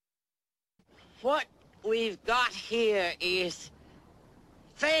What we've got here is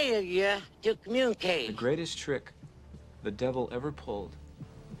failure to communicate. The greatest trick the devil ever pulled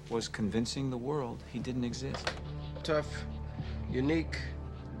was convincing the world he didn't exist. Tough, unique,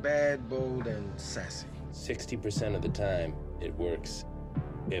 bad, bold, and sassy. 60% of the time, it works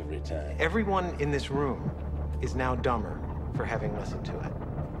every time. Everyone in this room is now dumber for having listened to it.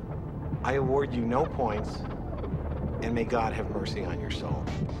 I award you no points, and may God have mercy on your soul.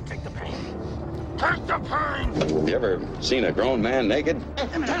 Take the pain. Take the pain! You ever seen a grown man naked?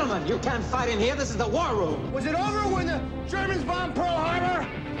 Gentlemen, you can't fight in here. This is the war room. Was it over when the Germans bombed Pearl Harbor?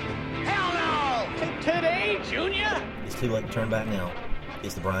 Hell no! Today, Junior? It's too late to turn back now.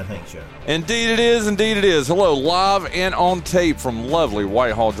 It's the Bryan Hank Show. Indeed it is. Indeed it is. Hello, live and on tape from lovely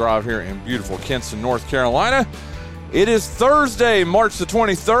Whitehall Drive here in beautiful Kinston, North Carolina. It is Thursday, March the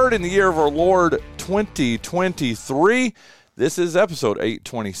 23rd in the year of our Lord 2023. This is episode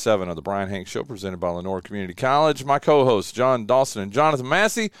 827 of the Bryan Hank Show presented by Lenore Community College. My co-hosts, John Dawson and Jonathan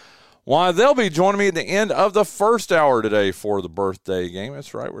Massey, why, they'll be joining me at the end of the first hour today for the birthday game.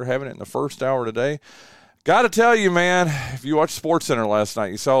 That's right, we're having it in the first hour today. Got to tell you, man, if you watched SportsCenter last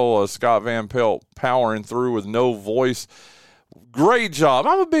night, you saw Scott Van Pelt powering through with no voice. Great job.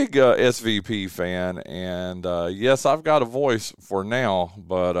 I'm a big SVP fan, and yes, I've got a voice for now,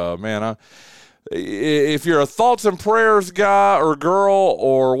 but man, if you're a thoughts and prayers guy or girl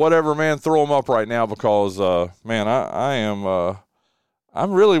or whatever, man, throw them up right now because, man, I am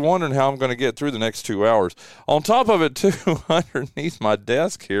I'm really wondering how I'm going to get through the next 2 hours. On top of it, too, underneath my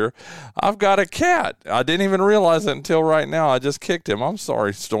desk here, I've got a cat. I didn't even realize it until right now. I just kicked him. I'm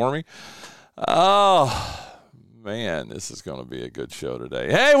sorry, Stormy. Oh, man, this is going to be a good show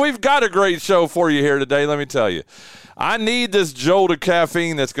today. Hey, we've got a great show for you here today, let me tell you. I need this jolt of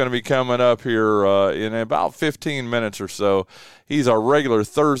caffeine that's going to be coming up here in about 15 minutes or so. He's our regular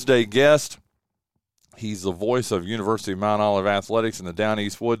Thursday guest. He's the voice of University of Mount Olive Athletics and the Down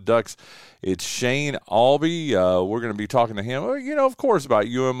East Wood Ducks. It's Shane Aube. We're going to be talking to him, of course, about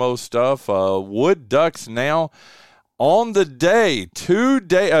UMO stuff. Wood Ducks now on the day, 2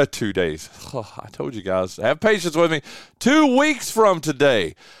 days. Oh, I told you guys, have patience with me. 2 weeks from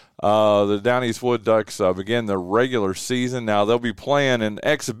today, the Down East Wood Ducks begin the regular season. Now, they'll be playing an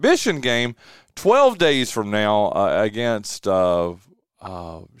exhibition game 12 days from now against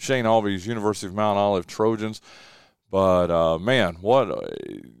Shane Aube's University of Mount Olive Trojans. But, man,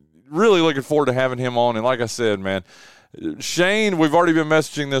 really looking forward to having him on. And like I said, man, Shane, we've already been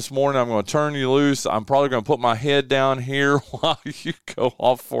messaging this morning. I'm going to turn you loose. I'm probably going to put my head down here while you go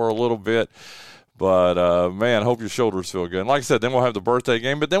off for a little bit. But, man, hope your shoulders feel good. And like I said, then we'll have the birthday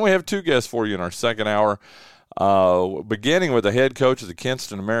game. But then we have two guests for you in our second hour. Beginning with the head coach of the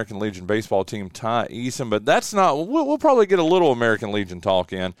Kinston American Legion baseball team, Ty Eason. But that's not, we'll probably get a little American Legion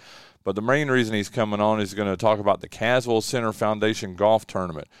talk in. But the main reason he's coming on is going to talk about the Caswell Center Foundation Golf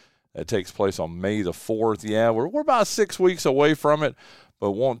Tournament that takes place on May the 4th. Yeah, we're about 6 weeks away from it,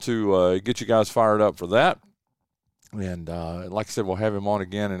 but want to get you guys fired up for that. And like I said, we'll have him on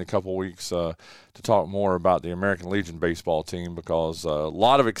again in a couple weeks to talk more about the American Legion baseball team because a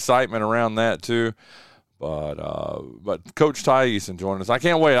lot of excitement around that too. But Coach Ty Eason joining us. I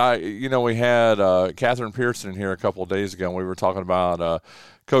can't wait. We had Catherine Pearson in here a couple of days ago, and we were talking about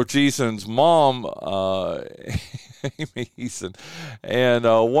Coach Eason's mom, Amy Eason. And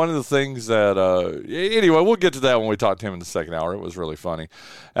one of the things that anyway, we'll get to that when we talk to him in the second hour. It was really funny.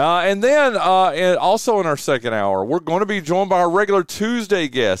 And then and also in our second hour, we're going to be joined by our regular Tuesday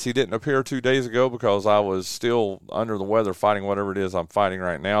guest. He didn't appear 2 days ago because I was still under the weather fighting whatever it is I'm fighting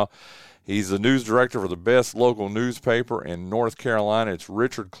right now. He's the news director for the best local newspaper in North Carolina. It's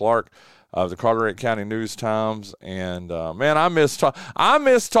Richard Clark of the Carteret County News-Times. And, man, I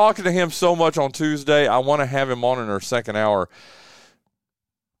miss talking to him so much on Tuesday. I want to have him on in our second hour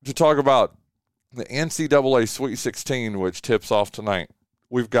to talk about the NCAA Sweet 16, which tips off tonight.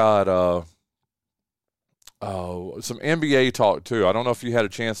 We've got some NBA talk, too. I don't know if you had a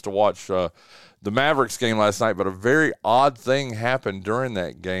chance to watch the Mavericks game last night, but a very odd thing happened during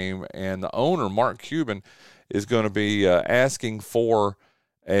that game, and the owner, Mark Cuban, is going to be asking for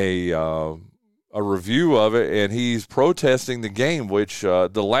a review of it, and he's protesting the game, which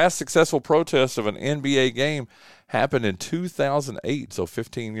the last successful protest of an NBA game happened in 2008, so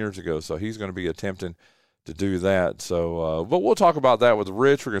 15 years ago. So he's going to be attempting to do that. So, but we'll talk about that with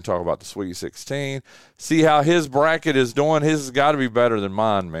Rich. We're going to talk about the Sweet 16, see how his bracket is doing. His has got to be better than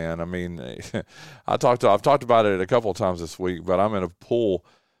mine, man. I mean, I've talked about it a couple of times this week, but I'm in a pool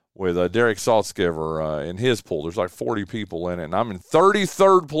with Derek Saltzgiver in his pool. There's like 40 people in it, and I'm in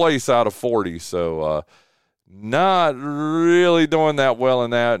 33rd place out of 40. So, not really doing that well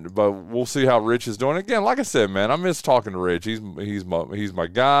in that, but we'll see how Rich is doing. Again, like I said, man, I miss talking to Rich. He's my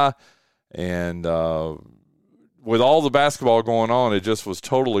guy, and with all the basketball going on, it just was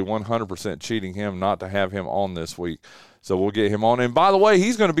totally 100% cheating him not to have him on this week. So we'll get him on. And by the way,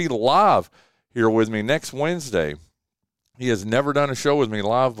 he's going to be live here with me next Wednesday. He has never done a show with me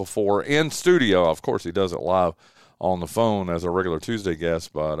live before in studio. Of course, he does it live on the phone as a regular Tuesday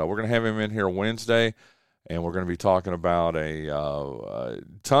guest, but we're going to have him in here Wednesday. And we're going to be talking about a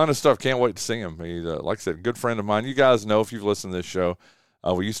ton of stuff. Can't wait to see him. He's, like I said, a good friend of mine. You guys know if you've listened to this show,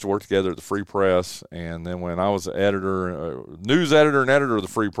 we used to work together at the Free Press. And then when I was editor, news editor and editor of the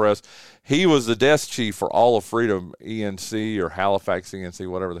Free Press, he was the desk chief for all of Freedom ENC or Halifax ENC,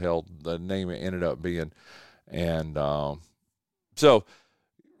 whatever the hell the name it ended up being. And so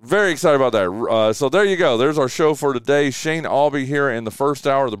very excited about that. So there you go. There's our show for today. Shane Aube here in the first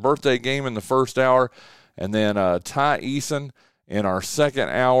hour, the birthday game in the first hour. And then Ty Eason in our second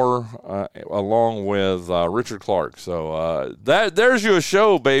hour, along with Richard Clark. So there's you a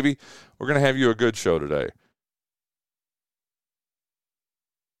show, baby. We're going to have you a good show today.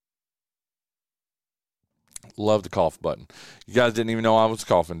 Love the cough button. You guys didn't even know I was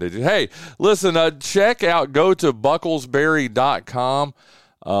coughing, did you? Hey, listen, go to bucklesberry.com.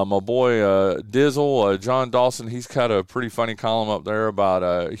 My boy Dizzle, John Dawson, he's got a pretty funny column up there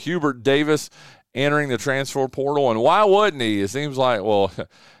about Hubert Davis entering the transfer portal. And why wouldn't he? It seems like, well,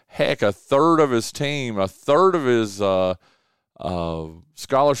 heck, a third of his team, a third of his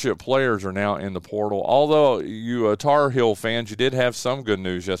scholarship players are now in the portal. Although you Tar Heel fans, you did have some good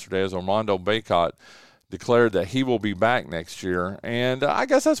news yesterday as Armando Bacot declared that he will be back next year. And I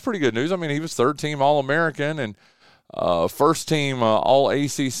guess that's pretty good news. I mean, he was third team All-American and first team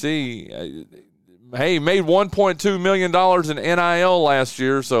All-ACC. Hey, made $1.2 million in NIL last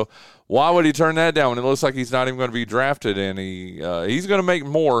year, so why would he turn that down when it looks like he's not even going to be drafted? And he's going to make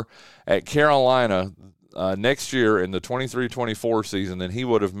more at Carolina next year in the 23-24 season than he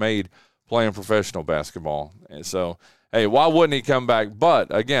would have made playing professional basketball. And so, hey, why wouldn't he come back?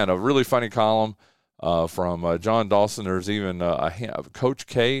 But, again, a really funny column from John Dawson. There's even Coach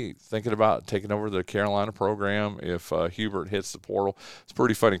K thinking about taking over the Carolina program if Hubert hits the portal. It's a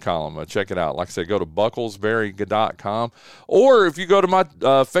pretty funny column. Check it out. Like I said, go to bucklesberry.com. Or if you go to my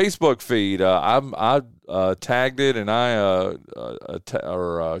Facebook feed, I tagged it and I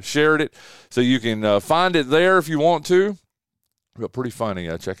shared it. So you can find it there if you want to. But pretty funny.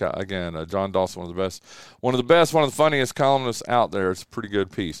 Check out, again, John Dawson, one of the funniest columnists out there. It's a pretty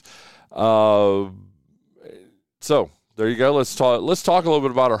good piece. So there you go. Let's talk a little bit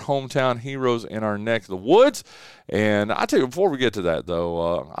about our hometown heroes in our neck of the woods. And I tell you, before we get to that,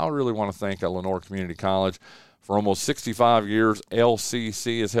 though, I really want to thank Lenore Community College. For almost 65 years,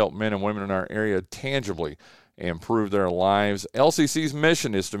 LCC has helped men and women in our area tangibly improve their lives. LCC's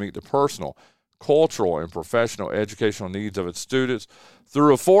mission is to meet the personal, cultural, and professional educational needs of its students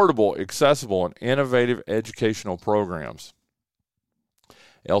through affordable, accessible, and innovative educational programs.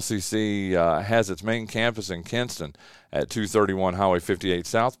 LCC has its main campus in Kinston at 231 Highway 58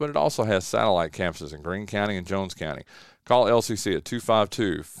 South, but it also has satellite campuses in Greene County and Jones County. Call LCC at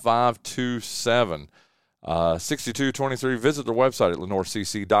 252-527-6223. Visit their website at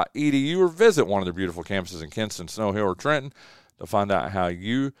lenorecc.edu or visit one of their beautiful campuses in Kinston, Snow Hill, or Trenton to find out how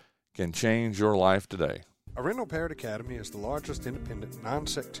you can change your life today. Arundel Parrott Academy is the largest independent,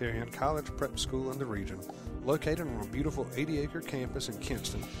 non-sectarian college prep school in the region, located on a beautiful 80-acre campus in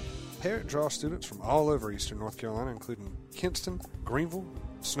Kinston. Parrott draws students from all over eastern North Carolina, including Kinston, Greenville,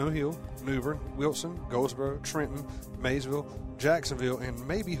 Snow Hill, New Bern, Wilson, Goldsboro, Trenton, Maysville, Jacksonville, and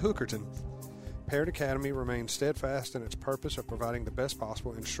maybe Hookerton. Parrott Academy remains steadfast in its purpose of providing the best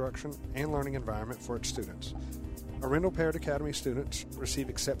possible instruction and learning environment for its students. Arundel Parrott Academy students receive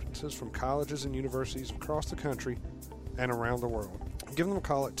acceptances from colleges and universities across the country and around the world. Give them a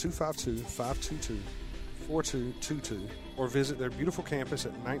call at 252-522-4222 or visit their beautiful campus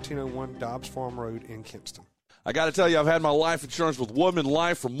at 1901 Dobbs Farm Road in Kinston. I got to tell you, I've had my life insurance with Woodman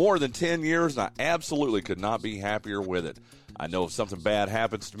Life for more than 10 years, and I absolutely could not be happier with it. I know if something bad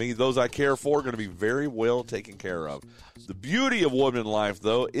happens to me, those I care for are going to be very well taken care of. The beauty of Woodman Life,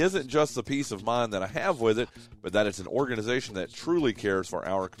 though, isn't just the peace of mind that I have with it, but that it's an organization that truly cares for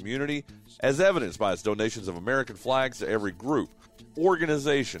our community, as evidenced by its donations of American flags to every group,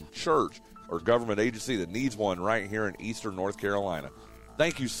 organization, church, or government agency that needs one right here in eastern North Carolina.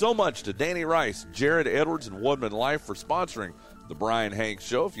 Thank you so much to Danny Rice, Jared Edwards, and Woodman Life for sponsoring the Bryan Hanks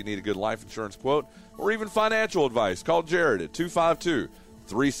Show. If you need a good life insurance quote or even financial advice, call Jared at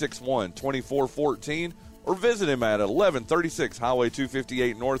 252-361-2414 or visit him at 1136 Highway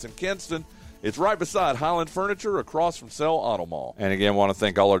 258 North in Kinston. It's right beside Highland Furniture across from Sell Auto Mall. And again, want to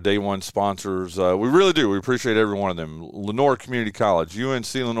thank all our day one sponsors. We really do. We appreciate every one of them. Lenore Community College,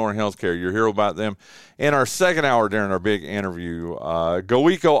 UNC Lenore Healthcare. You'll hear about them in our second hour during our big interview.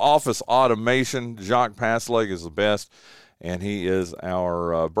 GoEco Office Automation. Jacques Passleg is the best, and he is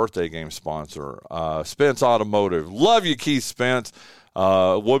our birthday game sponsor. Spence Automotive. Love you, Keith Spence.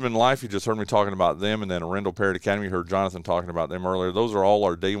 Woodman Life, you just heard me talking about them, and then Arundel Parrott Academy, you heard Jonathan talking about them earlier. Those are all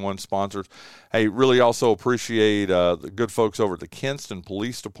our day one sponsors. Hey, really also appreciate the good folks over at the Kinston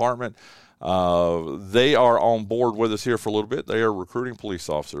Police Department. They are on board with us here for a little bit. They are recruiting police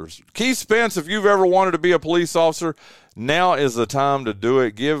officers. Keith Spence, if you've ever wanted to be a police officer, now is the time to do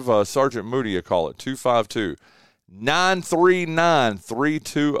it. Give Sergeant Moody a call at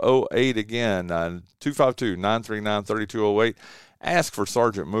 252-939-3208. Again, 252-939-3208. Ask for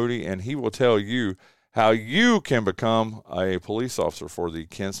Sergeant Moody, and he will tell you how you can become a police officer for the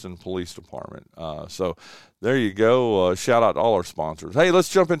Kinston Police Department. So there you go. Shout out to all our sponsors. Hey, let's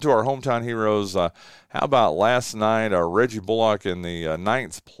jump into our hometown heroes. How about last night, Reggie Bullock in the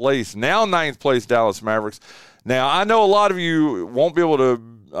ninth place Dallas Mavericks. Now, I know a lot of you won't be able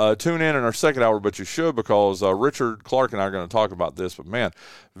to tune in our second hour, but you should, because Richard Clark and I are going to talk about this. But, man,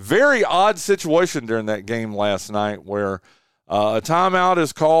 very odd situation during that game last night where a timeout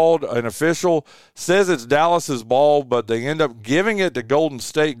is called. An official says it's Dallas's ball, but they end up giving it to Golden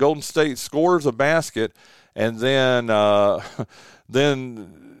State. Golden State scores a basket, and then they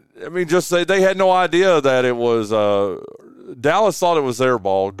had no idea that it was Dallas thought it was their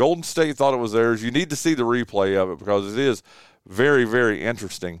ball. Golden State thought it was theirs. You need to see the replay of it because it is very, very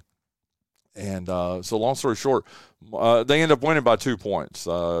interesting. And so long story short, they end up winning by 2 points.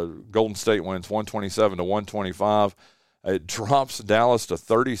 Golden State wins 127-125. It drops Dallas to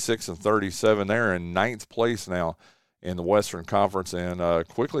 36-37. They're in ninth place now in the Western Conference and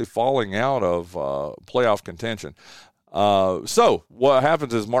quickly falling out of playoff contention. So what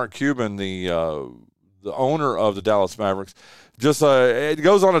happens is Mark Cuban, the owner of the Dallas Mavericks, just it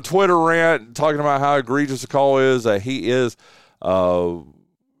goes on a Twitter rant talking about how egregious the call is, that he is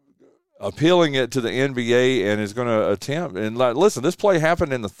appealing it to the NBA and is going to attempt. And listen, this play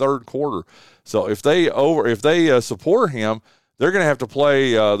happened in the third quarter. So if they support him, they're going to have to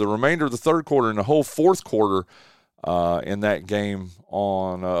play the remainder of the third quarter and the whole fourth quarter in that game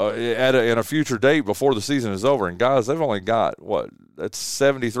on in a future date before the season is over. And guys, they've only got that's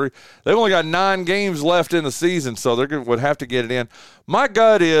 73. They've only got 9 games left in the season, so they would have to get it in. My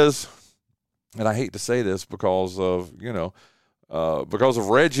gut is, and I hate to say this because of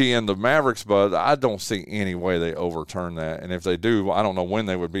Reggie and the Mavericks, but I don't see any way they overturn that. And if they do, I don't know when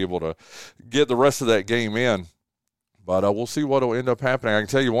they would be able to get the rest of that game in. But we'll see what will end up happening. I can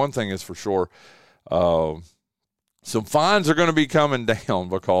tell you one thing is for sure. Some fines are going to be coming down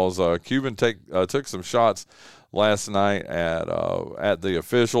because Cuban took some shots last night at the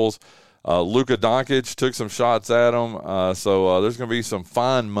officials. Luka Doncic took some shots at him. So there's going to be some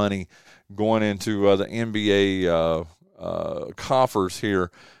fine money going into the NBA coffers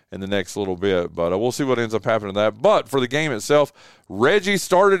here in the next little bit, but we'll see what ends up happening to that. But for the game itself, Reggie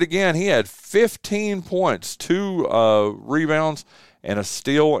started again. He had 15 points, 2 rebounds, and a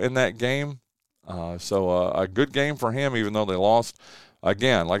steal in that game. So a good game for him, even though they lost.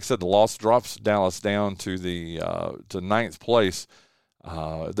 Again, like I said, the loss drops Dallas down to to ninth place.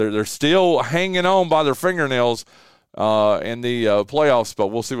 They're still hanging on by their fingernails in the playoffs, but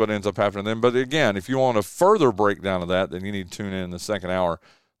we'll see what ends up happening then. But again, if you want a further breakdown of that, then you need to tune in the second hour,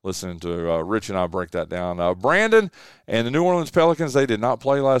 listening to Rich and I break that down. Brandon and the New Orleans Pelicans, they did not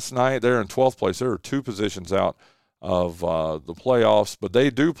play last night. They're in 12th place. They are 2 positions out of the playoffs, but they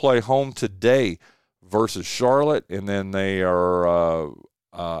do play home today versus Charlotte, and then they are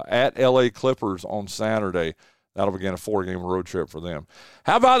at LA Clippers on Saturday. That'll begin a 4-game road trip for them.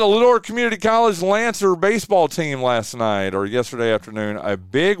 How about the Lenore Community College Lancer baseball team last night or yesterday afternoon? A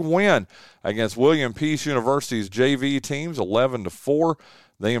big win against William Peace University's JV teams, 11-4.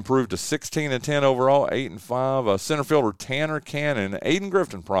 They improved to 16-10 overall, 8-5. Center fielder Tanner Cannon, Aiden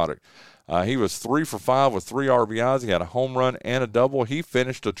Grifton product. He was 3 for 5 with 3 RBIs. He had a home run and a double. He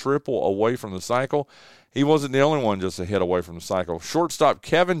finished a triple away from the cycle. He wasn't the only one just a hit away from the cycle. Shortstop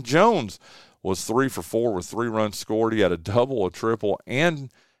Kevin Jones was 3 for 4 with 3 runs scored. He had a double, a triple,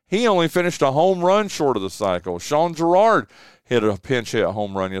 and he only finished a home run short of the cycle. Sean Gerard hit a pinch hit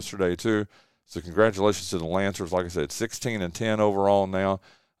home run yesterday too. So congratulations to the Lancers. Like I said, 16-10 overall now.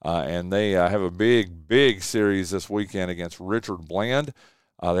 And they have a big series this weekend against Richard Bland.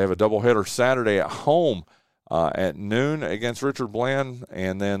 They have a doubleheader Saturday at home at noon against Richard Bland,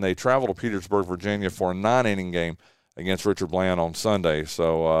 and then they travel to Petersburg, Virginia for a 9-inning game against Richard Bland on Sunday.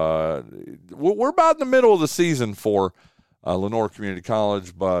 So we're about in the middle of the season for Lenore Community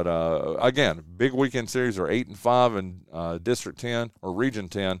College. But, again, big weekend series are 8-5 in District 10 or Region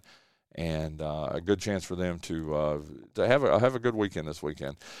 10, and a good chance for them to have a good weekend this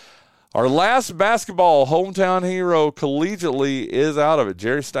weekend. Our last basketball hometown hero collegiately is out of it.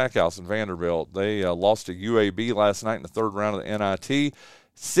 Jerry Stackhouse in Vanderbilt. They lost to UAB last night in the third round of the NIT,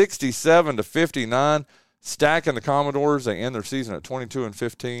 67-59. Stack and the Commodores, they end their season at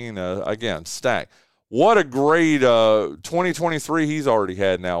 22-15. Again, Stack. What a great 2023 he's already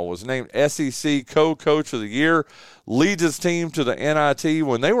had now. Was named SEC Co-Coach of the Year. Leads his team to the NIT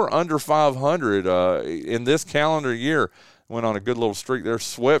when they were under 500 in this calendar year. Went on a good little streak there.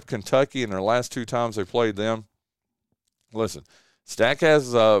 Swept Kentucky in their last 2 times they played them. Listen, Stack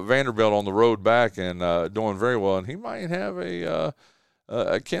has Vanderbilt on the road back and doing very well, and he might have a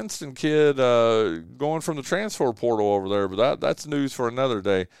Kinston kid going from the transfer portal over there, but that's news for another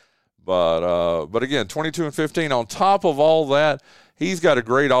day. But again, 22-15. On top of all that, he's got a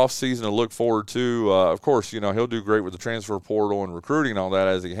great offseason to look forward to. Of course, he'll do great with the transfer portal and recruiting and all that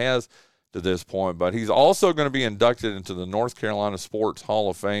as he has to this point, but he's also going to be inducted into the North Carolina Sports Hall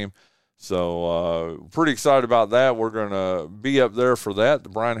of Fame. So pretty excited about that. We're going to be up there for that. The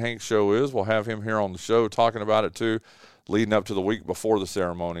Bryan Hanks Show is. We'll have him here on the show talking about it too, leading up to the week before the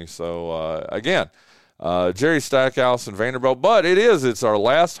ceremony. So, again, Jerry Stackhouse and Vanderbilt. But it's our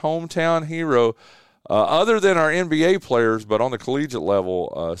last hometown hero other than our NBA players, but on the collegiate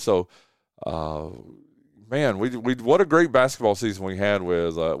level. Man, we what a great basketball season we had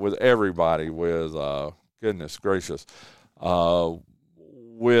with everybody. With goodness gracious,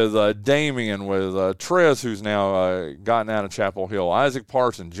 with Damian, with Trez, who's now gotten out of Chapel Hill, Isaac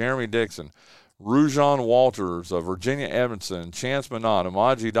Parson, Jeremy Dixon, Rujon Walters, Virginia Evanson, Chance Minot,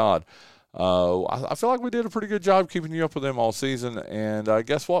 Amaji Dodd. I feel like we did a pretty good job keeping you up with them all season. And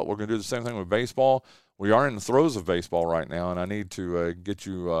guess what? We're going to do the same thing with baseball. We are in the throes of baseball right now, and I need to get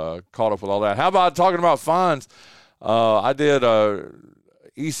you caught up with all that. How about talking about fines? I did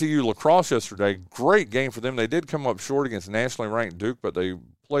ECU lacrosse yesterday. Great game for them. They did come up short against nationally ranked Duke, but they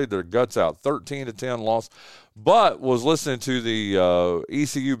played their guts out. 13-10 loss. But was listening to the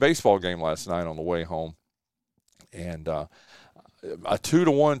ECU baseball game last night on the way home. And a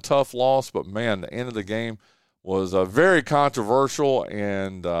 2-1 tough loss, but, man, the end of the game was very controversial,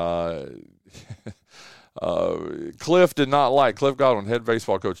 and Cliff Godwin, head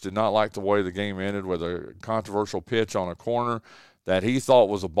baseball coach, did not like the way the game ended with a controversial pitch on a corner that he thought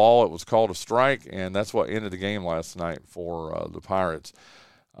was a ball. It was called a strike, and that's what ended the game last night for the Pirates.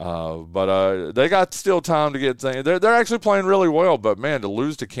 But they got still time to get things. They're actually playing really well, but, man, to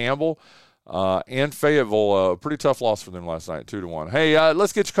lose to Campbell and Fayetteville, pretty tough loss for them last night, 2-1. Hey,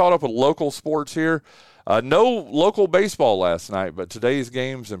 let's get you caught up with local sports here. No local baseball last night, but today's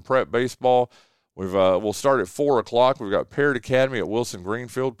games in prep baseball. We'll start at 4:00. We've got Parrott Academy at Wilson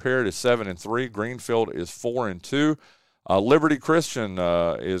Greenfield. Parrott is 7-3. Greenfield is 4-2. Liberty Christian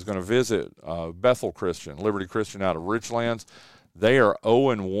is going to visit Bethel Christian. Liberty Christian out of Richlands. They are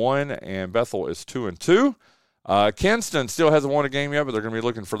 0-1, and Bethel is 2-2. Kinston still hasn't won a game yet, but they're going to be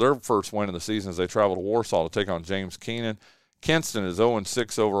looking for their first win of the season as they travel to Warsaw to take on James Keenan. Kinston is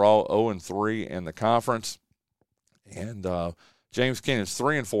 0-6 overall, 0-3 in the conference. And James Keenan is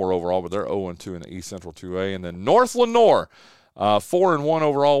 3-4 overall, but they're 0-2 in the East Central 2A. And then North Lenore, 4-1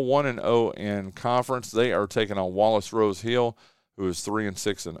 overall, 1-0 in conference. They are taking on Wallace Rose Hill, who is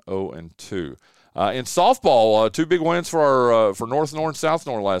 3-6 and 0-2. In softball, 2 big wins for North Lenore and South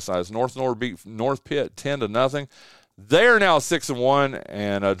Lenore last night. North Lenore beat North Pitt 10-0. They are now 6-1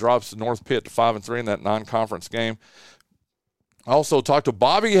 and drops North Pitt to 5-3 in that non-conference game. I also talked to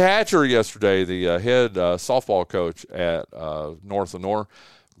Bobby Hatcher yesterday, the head softball coach at North Lenore.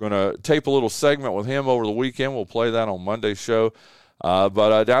 We're going to tape a little segment with him over the weekend. We'll play that on Monday's show.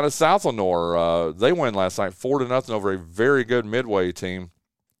 But down at South Lenore, they win last night 4-0 over a very good Midway team.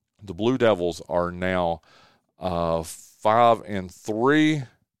 The Blue Devils are now 5-3.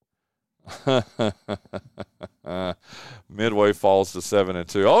 Midway falls to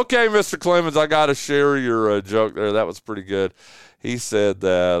 7-2. Okay, Mr. Clemens, I got to share your joke there. That was pretty good. He said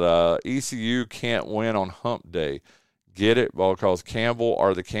that ECU can't win on hump day. Get it? Because Campbell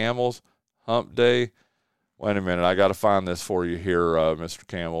are the Camels. Hump day. Wait a minute. I got to find this for you here, Mr.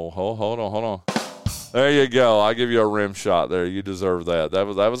 Campbell. Hold on. There you go. I give you a rim shot there. You deserve that. That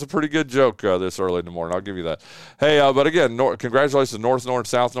was a pretty good joke this early in the morning. I'll give you that. Hey, but again, congratulations to North North and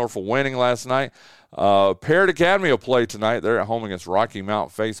South North for winning last night. Parrott Academy will play tonight. They're at home against Rocky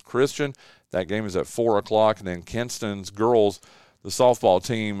Mount Faith Christian. That game is at 4:00. And then Kinston's girls, the softball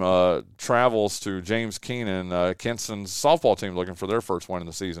team travels to James Keenan. Kinston's softball team looking for their first win in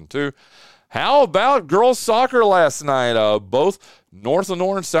the season, too. How about girls soccer last night? Both North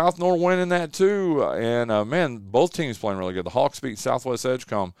Lenore and South Lenore winning that, too. And, man, both teams playing really good. The Hawks beat Southwest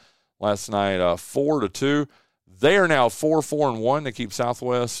Edgecombe last night 4-2. They are now 4-4-1. They keep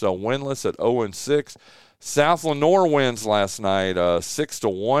Southwest winless at 0-6. South Lenore wins last night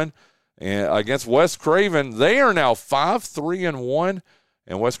 6-1. And against West Craven, they are now 5-3-1,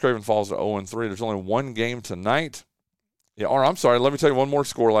 and West Craven falls to 0-3. There's only one game tonight. Yeah, or I'm sorry, let me tell you one more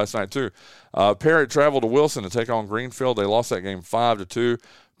score last night, too. Parrott traveled to Wilson to take on Greenfield. They lost that game 5-2.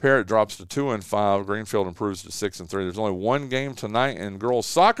 Parrott drops to 2-5. Greenfield improves to 6-3. There's only one game tonight in girls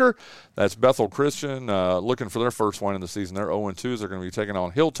soccer. That's Bethel Christian looking for their first win in the season. They're 0-2. They're going to be taking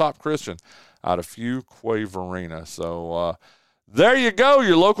on Hilltop Christian out of Fuquay-Varina. So there you go,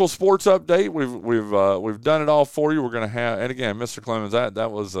 your local sports update. We've done it all for you. We're going to have, and again, Mr. Clemens,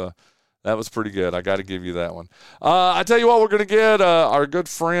 that was pretty good. I got to give you that one. I tell you what, we're going to get our good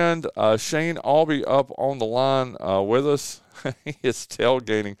friend Shane Aube up on the line with us. He is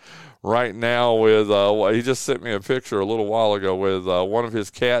tailgating right now with. He just sent me a picture a little while ago with one of his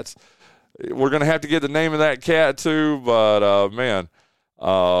cats. We're going to have to get the name of that cat too, but man.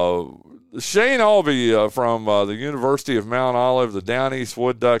 Shane Aube from the University of Mount Olive, the Down East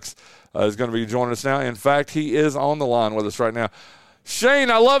Wood Ducks, is going to be joining us now. In fact, he is on the line with us right now. Shane,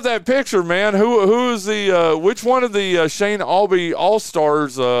 I love that picture, man. Who is the which one of the Shane Aube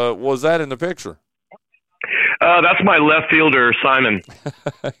All-Stars was that in the picture? That's my left fielder, Simon.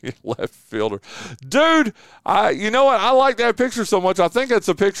 Left fielder. Dude, you know what? I like that picture so much. I think it's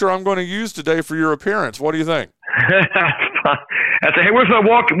a picture I'm going to use today for your appearance. What do you think? Hey, where's my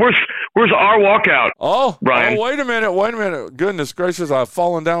walk? Where's our walkout? Oh, Bryan. Wait a minute. Goodness gracious, I've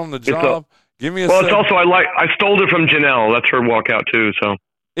fallen down on the job. Give me a Well, second. it's also I stole it from Janelle. That's her walkout too. So.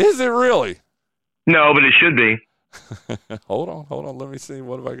 Is it really? No, but it should be. Hold on. Let me see.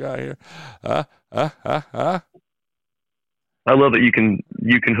 What have I got here? I love that you can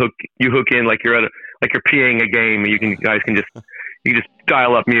hook in like you're PAing a game. You guys can just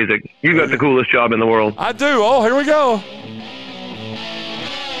dial up music. You got the coolest job in the world. I do. Oh, here we go.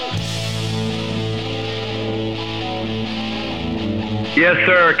 Yes,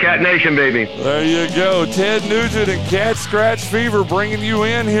 sir. Cat Nation, baby. There you go. Ted Nugent and Cat Scratch Fever bringing you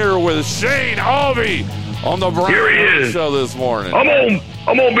in here with Shane Aube on the Bryan Show this morning. I'm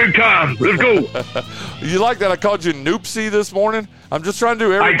on big time. Let's go. You like that I called you Noopsy this morning? I'm just trying to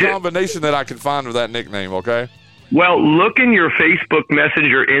do every combination that I can find with that nickname, okay? Well, look in your Facebook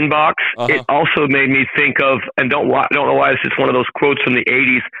Messenger inbox. It also made me think of, and don't know why, it's just one of those quotes from the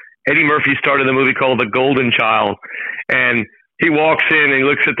 80s. Eddie Murphy started a movie called The Golden Child, and he walks in and he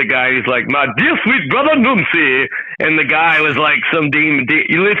looks at the guy. He's like, "My dear sweet brother Noopsy," and the guy was like some demon.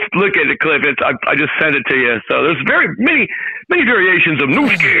 You look at the clip. I just sent it to you. So there's very many variations of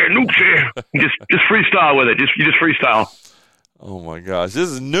Noopsy. Just freestyle with it. You just freestyle. Oh my gosh, this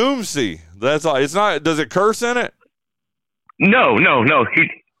is Noopsy. That's all. It's not. Does it curse in it? No.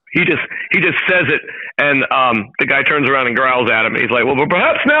 He just says it, and the guy turns around and growls at him. He's like, "Well, but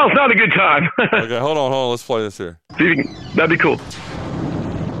perhaps now's not a good time." Okay, hold on. Let's play this here. That'd be cool.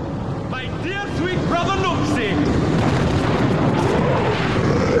 My dear sweet brother Noopsy.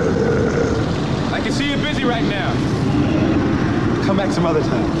 I can see you're busy right now. Come back some other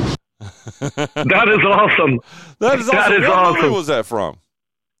time. That is awesome. That is awesome. What movie was that from?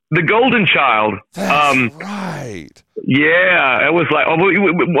 The Golden Child. That's right. Yeah, it was like.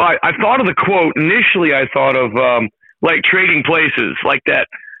 I thought of the quote initially. I thought of like Trading Places, like that.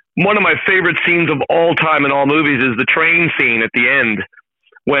 One of my favorite scenes of all time in all movies is the train scene at the end,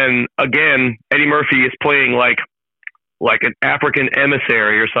 when again Eddie Murphy is playing like an African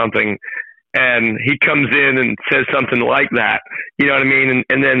emissary or something, and he comes in and says something like that. You know what I mean?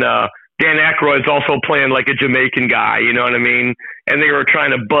 And then Dan Aykroyd's also playing like a Jamaican guy. You know what I mean? And they were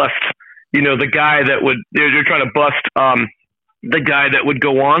trying to bust, the guy that would. They're trying to bust the guy that would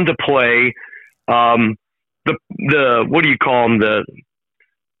go on to play the what do you call him,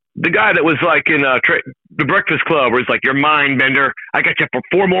 the guy that was like in the Breakfast Club, where he's like, "You're mind bender. I got you for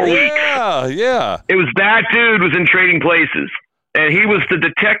 4 more weeks." Yeah. It was that dude was in Trading Places, and he was the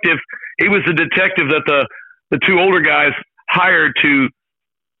detective. He was the detective that the two older guys hired to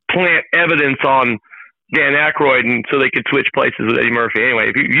plant evidence on Dan Aykroyd, and so they could switch places with Eddie Murphy. Anyway,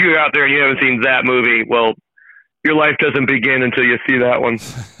 if you're out there and you haven't seen that movie, well, your life doesn't begin until you see that one.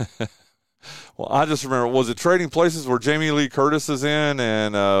 Well, I just remember, was it Trading Places where Jamie Lee Curtis is in,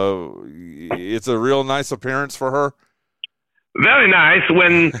 and it's a real nice appearance for her? Very nice.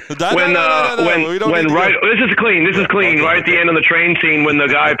 When this is clean. This is clean. Okay, right at the end of the train scene, when the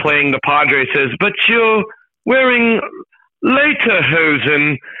guy playing the Padre says, "But you're wearing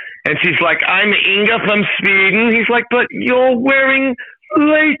lederhosen," and she's like, "I'm Inga from Sweden." He's like, "But you're wearing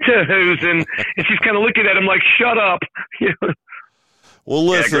lederhosen," and she's kind of looking at him like, "Shut up." Well,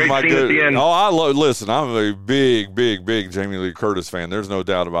 listen, my good. Listen, I'm a big Jamie Lee Curtis fan. There's no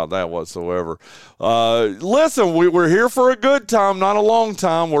doubt about that whatsoever. Listen, we're here for a good time, not a long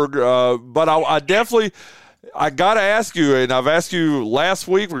time. But I definitely got to ask you, and I've asked you last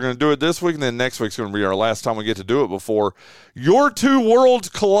week. We're going to do it this week, and then next week's going to be our last time we get to do it before your two worlds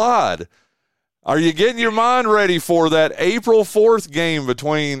collide. Are you getting your mind ready for that April 4th game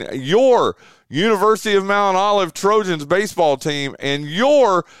between your University of Mount Olive Trojans baseball team and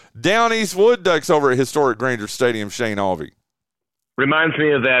your Down East Wood Ducks over at historic Granger Stadium, Shane Aube? Reminds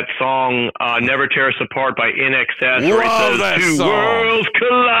me of that song, Never Tear Us Apart by NXS, where he says, two worlds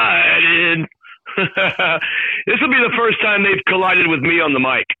collided. This will be the first time they've collided with me on the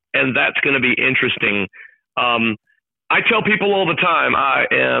mic, and that's going to be interesting. I tell people all the time,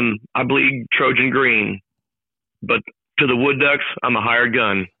 I bleed Trojan green, but to the Wood Ducks, I'm a hired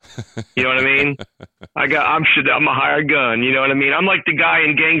gun. You know what I mean? I'm a hired gun. You know what I mean? I'm like the guy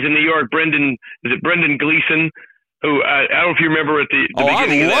in Gangs in New York, Brendan Gleeson, who I don't know if you remember at the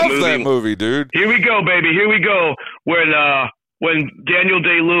beginning of that movie. I love that movie, dude. Here we go, baby. Here we go. When Daniel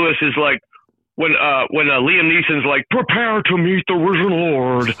Day-Lewis is like, when Liam Neeson's like, prepare to meet the risen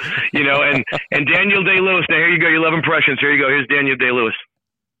Lord, you know, and Daniel Day-Lewis. Now here you go, your 11 impressions. Here you go. Here's Daniel Day-Lewis.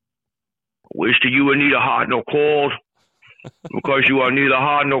 Wish that you were neither hot nor cold. Because you are neither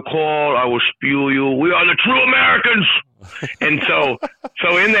hot nor cold, I will spew you. We are the true Americans. And so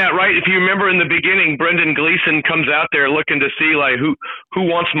in that, right, if you remember in the beginning, Brendan Gleeson comes out there looking to see, like, who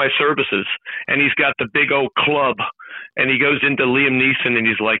wants my services? And he's got the big old club. And he goes into Liam Neeson and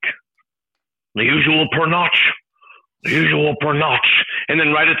he's like, the usual per notch. The usual per notch. And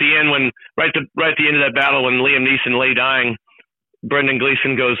then right at the end, right at the end of that battle, when Liam Neeson lay dying, Brendan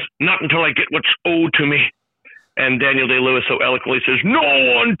Gleeson goes, not until I get what's owed to me. And Daniel Day-Lewis so eloquently says, no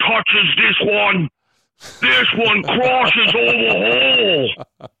one touches this one. This one crosses over hole.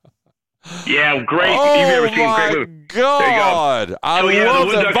 Yeah, great. Oh, you've ever seen a great movie. God. Go. I love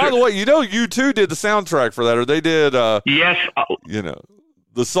that. By the way, you know, U2 did the soundtrack for that, or they did, yes. You know,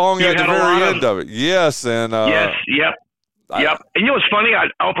 the song at the very end of it. Yes. And, yes. Yep. And you know what's funny? I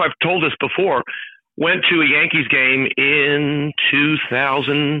hope I've told this before. Went to a Yankees game in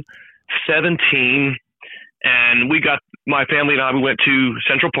 2017. And my family and I, we went to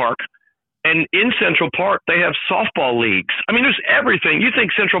Central Park. And in Central Park, they have softball leagues. I mean, there's everything. You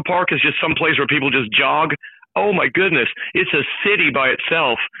think Central Park is just some place where people just jog? Oh, my goodness. It's a city by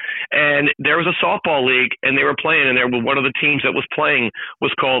itself. And there was a softball league, and they were playing, and one of the teams that was playing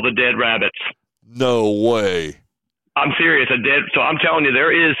was called the Dead Rabbits. No way. I'm serious. So I'm telling you,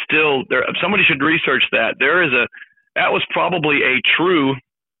 there is still there. Somebody should research that. That was probably a true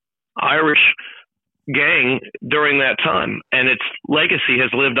Irish gang during that time, and its legacy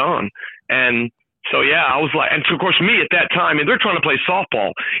has lived on. And so, yeah, I was like, and so of course me at that time, and they're trying to play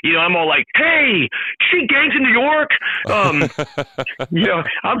softball. You know, I'm all like, hey, see gangs in New York? You know,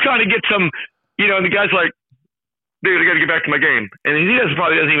 I'm trying to get some, you know, and the guy's like, dude, I got to get back to my game. And he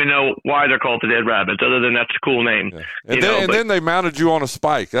probably doesn't even know why they're called the Dead Rabbits, other than that's a cool name. Yeah. And then they mounted you on a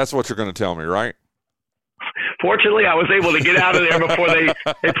spike. That's what you're going to tell me, right? Fortunately, I was able to get out of there before they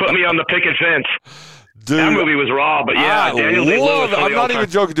put me on the picket fence. Dude, that movie was raw, but yeah, Daniel Day-Lewis. I'm not even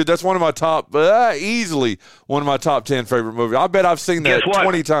joking, dude. That's one of my top, easily one of my top 10 favorite movies. I bet I've seen that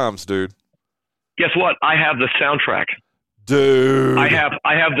 20 times, dude. Guess what? I have the soundtrack. Dude. I have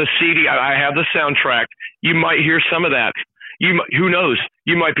the CD. I have the soundtrack. You might hear some of that. Who knows?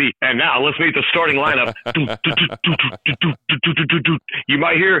 You might be. And now let's meet the starting lineup. You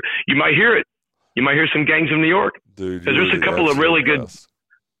might hear it. You might hear some Gangs of New York. Dude, there's a couple of really good.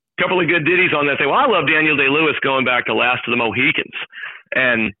 Couple of good ditties on that thing. Well, I love Daniel Day-Lewis going back to Last of the Mohicans,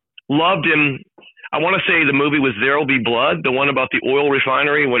 and loved him. I want to say the movie was There'll Be Blood, the one about the oil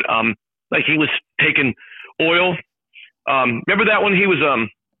refinery when like he was taking oil. Remember that one? He was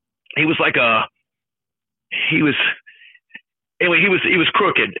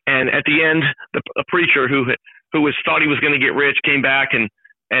crooked, and at the end, a preacher who thought he was going to get rich came back, and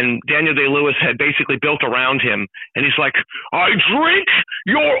Daniel Day-Lewis had basically built around him. And he's like, I drink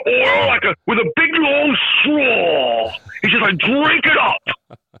your oil with a big long straw. He says, I drink it up.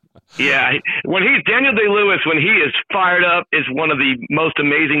 Yeah, when he's Daniel Day-Lewis, when he is fired up, is one of the most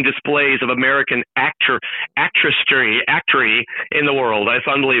amazing displays of American actory in the world. It's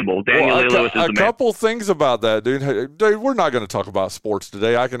unbelievable. Daniel Day-Lewis is the man. A couple things about that, dude. Dude, we're not going to talk about sports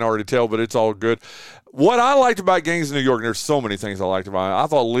today. I can already tell, but it's all good. What I liked about Gangs of New York, and there's so many things I liked about it. I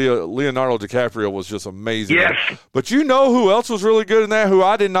thought Leonardo DiCaprio was just amazing. Yes. But you know who else was really good in that, who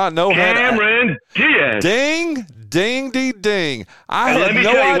I did not know Cameron Diaz. Ding. I had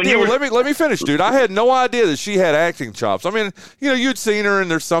no idea. Let me finish, dude. I had no idea that she had acting chops. I mean, you'd seen her, and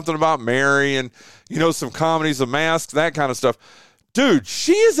there's something about Mary and, some comedies, The Mask, that kind of stuff. Dude,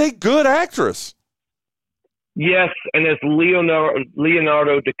 she is a good actress. Yes, and as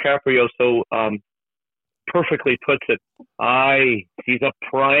Leonardo DiCaprio so perfectly puts it, he's a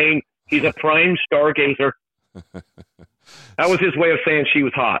prime stargazer. That was his way of saying she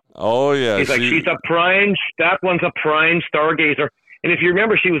was hot. Oh, yeah. He's like, that one's a prime stargazer. And if you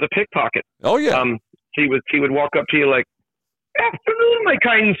remember, she was a pickpocket. Oh, yeah. She would walk up to you like, "Afternoon, my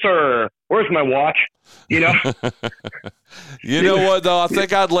kind sir. Where's my watch?" You know what, though? I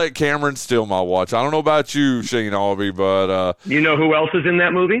think I'd let Cameron steal my watch. I don't know about you, Shane Aube, but... You know who else is in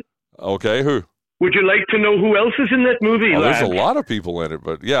that movie? Okay, who? Would you like to know who else is in that movie? There's a lot of people in it,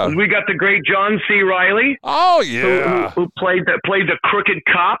 but yeah. We got the great John C. Reilly. Oh, yeah. Who played the crooked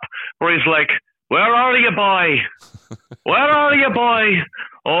cop, where he's like, "Where are you, boy? Where are you, boy?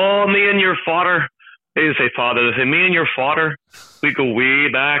 Oh, me and your father." They didn't say father. They say, "Me and your father, we go way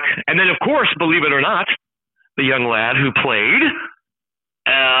back." And then, of course, believe it or not, the young lad who played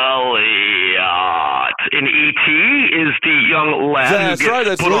Elliot in E.T. is the young lad. That's right.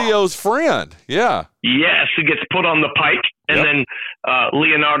 That's Leo's friend. Yeah. Yes, who gets put on the pike, and then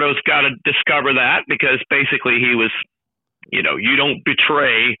Leonardo's got to discover that, because basically he was, you don't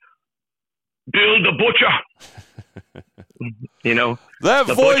betray Bill the Butcher. That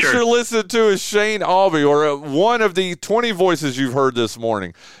the voice butcher. you're listening to is Shane Aube, or one of the 20 voices you've heard this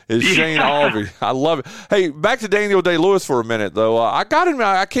morning is Shane Aube. I love it. Hey, back to Daniel Day-Lewis for a minute, though. I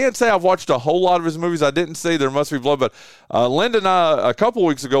can't say I've watched a whole lot of his movies. I didn't say There Must Be Blood, but Linda and I, a couple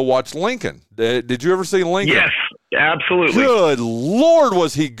weeks ago, watched Lincoln. Did you ever see Lincoln? Yes, absolutely. Good Lord,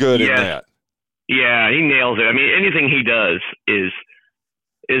 was he good in that? Yeah, he nails it. I mean, anything he does is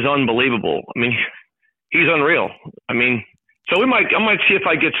unbelievable. I mean, he's unreal. I mean, so I might see if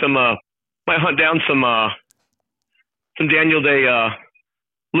I get might hunt down some Daniel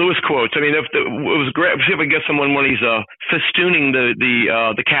Day-Lewis quotes. I mean, it was great. See if I get someone when he's festooning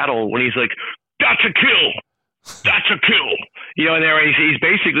the cattle, when he's like, "That's a kill, that's a kill." And there he's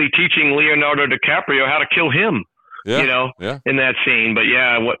basically teaching Leonardo DiCaprio how to kill him. In that scene. But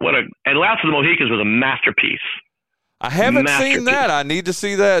yeah, and Last of the Mohicans was a masterpiece. I haven't seen that. I need to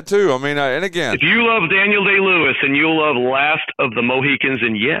see that too. I mean, and again, if you love Daniel Day-Lewis and you'll love Last of the Mohicans,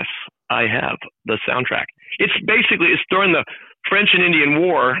 and yes, I have the soundtrack. It's during the French and Indian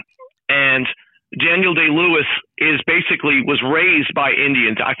War, and Daniel Day-Lewis was raised by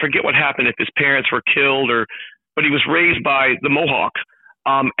Indians. I forget what happened, if his parents were killed but he was raised by the Mohawk.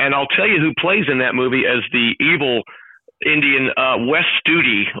 And I'll tell you who plays in that movie as the evil Indian, Wes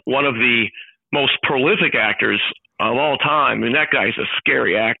Studi, one of the most prolific actors of all time. I mean, that guy's a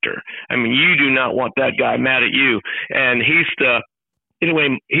scary actor. I mean, you do not want that guy mad at you. And he's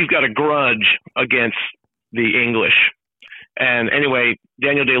got a grudge against the English. And anyway,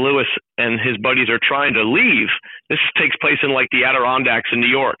 Daniel Day-Lewis and his buddies are trying to leave. This takes place in like the Adirondacks in New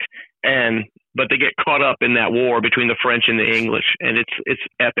York. But they get caught up in that war between the French and the English. And it's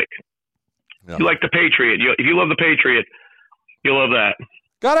epic. Yeah. You like The Patriot. If you love The Patriot, you'll love that.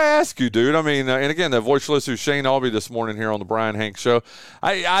 Got to ask you, dude. I mean, and again, that voice listener, Shane Aube, this morning here on the Bryan Hanks Show.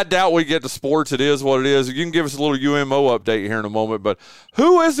 I doubt we get to sports. It is what it is. You can give us a little UMO update here in a moment. But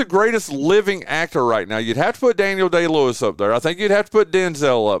who is the greatest living actor right now? You'd have to put Daniel Day-Lewis up there. I think you'd have to put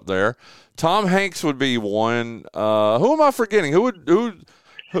Denzel up there. Tom Hanks would be one. Who am I forgetting? Who?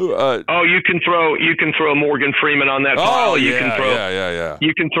 You can throw Morgan Freeman on that pile. Yeah.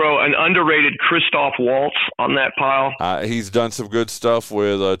 You can throw an underrated Christoph Waltz on that pile. He's done some good stuff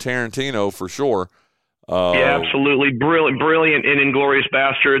with Tarantino for sure. Yeah, absolutely. Brilliant in Inglourious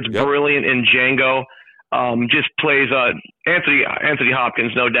Bastards. Yep. Brilliant in Django. Just plays Anthony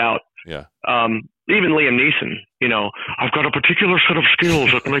Hopkins, no doubt. Yeah. Even Liam Neeson, I've got a particular set of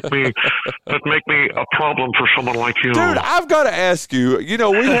skills that make me a problem for someone like you. Dude, I've got to ask you. We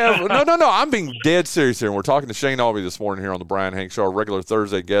have no. I'm being dead serious here. And we're talking to Shane Aube this morning here on the Bryan Hanks Show, our regular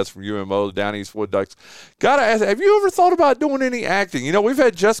Thursday guest from UMO, the Down East Wood Ducks. Got to ask, have you ever thought about doing any acting? We've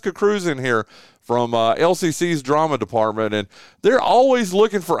had Jessica Cruz in here from LCC's drama department, and they're always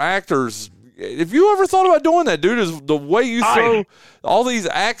looking for actors. Have you ever thought about doing that, dude? Is the way you throw all these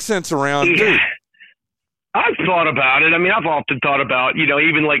accents around, dude? I've thought about it. I mean, I've often thought about,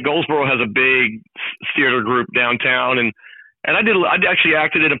 even like Goldsboro has a big theater group downtown, and I actually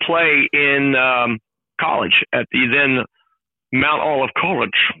acted in a play in college at the then Mount Olive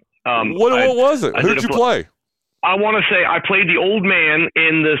College. What was it? Who'd you play? I want to say I played the old man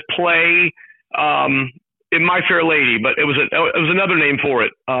in this play, in My Fair Lady, but it was another name for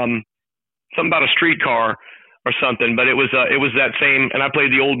it. Something about a streetcar or something, but it was that same, and I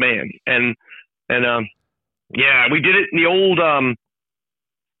played the old man, and yeah, we did it in the old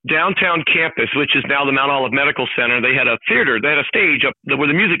downtown campus, which is now the Mount Olive Medical Center. They had a theater, they had a stage up where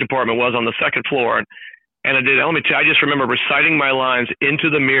the music department was on the second floor, and let me tell you, I just remember reciting my lines into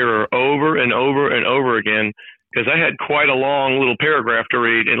the mirror over and over and over again, because I had quite a long little paragraph to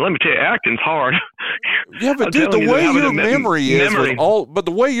read, and let me tell you, acting's hard. Yeah, but dude, the way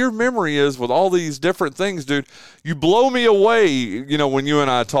your memory is with all these different things, dude, you blow me away. When you and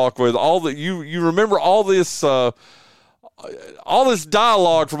I talk with all that, you remember all this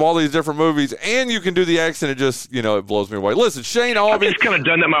dialogue from all these different movies, and you can do the accent. It just, it blows me away. Listen, Shane Aube. I've just kind of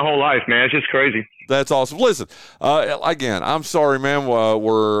done that my whole life, man. It's just crazy. That's awesome. Listen, again, I'm sorry, man.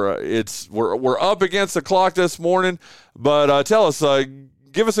 We're up against the clock this morning, but tell us,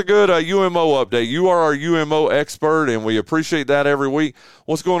 give us a good UMO update. You are our UMO expert, and we appreciate that every week.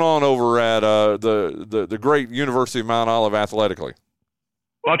 What's going on over at the great University of Mount Olive athletically?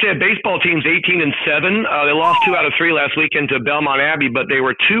 Well, I'll tell you, baseball team's 18-7. They lost 2 out of 3 last weekend to Belmont Abbey, but they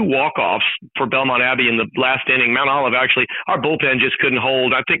were 2 walk-offs for Belmont Abbey in the last inning. Mount Olive, actually, our bullpen just couldn't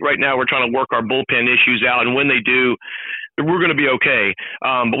hold. I think right now we're trying to work our bullpen issues out, and when they do, we're going to be okay.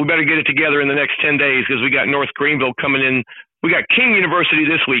 But we better get it together in the next 10 days, because we got North Greenville coming in. We got King University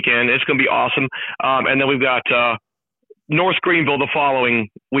this weekend. It's going to be awesome. And then we've got North Greenville the following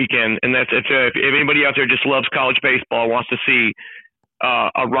weekend. And if anybody out there just loves college baseball, wants to see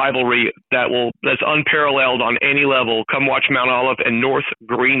a rivalry that's unparalleled on any level, come watch Mount Olive and North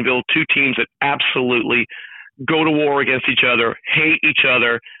Greenville, 2 teams that absolutely go to war against each other, hate each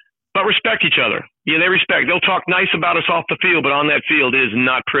other, but respect each other. Yeah, they respect. They'll talk nice about us off the field, but on that field, it is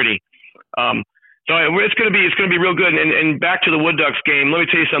not pretty. So it's going to be real good. And back to the Wood Ducks game, let me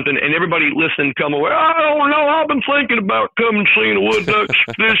tell you something. And everybody listening, come away. I don't know. I've been thinking about coming and seeing the Wood Ducks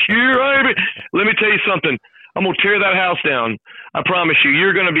this year. Let me tell you something. I'm going to tear that house down. I promise you.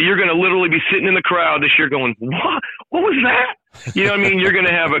 You're going to literally be sitting in the crowd this year going, what was that? You know what I mean? You're going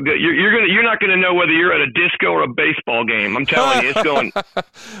to have a good, you're not going to know whether you're at a disco or a baseball game. I'm telling you,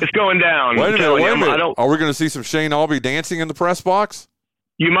 it's going down. Wait a minute. Are we going to see some Shane Aube dancing in the press box?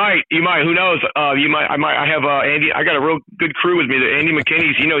 You might. Who knows? I have Andy. I got a real good crew with me. Andy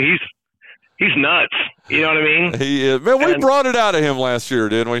McKinney's. He's nuts. You know what I mean? He is. Man, we brought it out of him last year,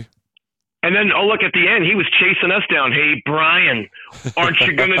 didn't we? And then, look, at the end, he was chasing us down. Hey, Bryan, aren't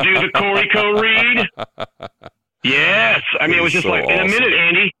you going to do the Corico read? Yes. I mean, it was just so like, awesome. In a minute,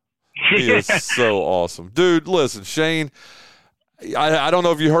 Andy. He is so awesome. Dude, listen, Shane, I don't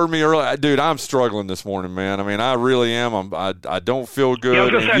know if you heard me earlier. Dude, I'm struggling this morning, man. I mean, I really am. I don't feel good. Yeah, I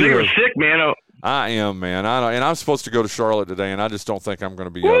was going to say, you were sick, man. I am, man. And I'm supposed to go to Charlotte today, and I just don't think I'm going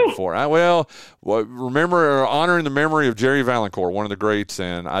to be up for it. Remember honoring the memory of Jerry Valancourt, one of the greats,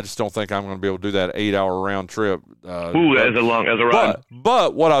 and I just don't think I'm going to be able to do that 8-hour round trip. As a ride.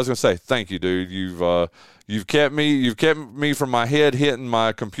 But what I was going to say, thank you, dude. You've kept me from my head hitting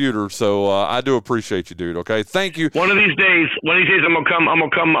my computer, so I do appreciate you, dude. Okay, thank you. One of these days, I'm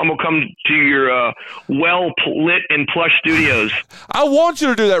gonna come to your well lit and plush studios. I want you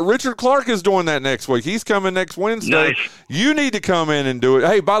to do that. Richard Clark is doing that next week. He's coming next Wednesday. Nice. You need to come in and do it.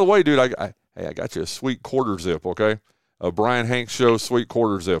 Hey, by the way, dude, I got you a sweet quarter zip. Okay, a Bryan Hanks show sweet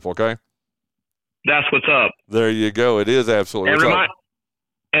quarter zip. Okay, that's what's up. There you go. It is absolutely.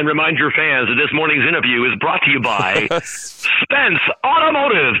 And remind your fans that this morning's interview is brought to you by Spence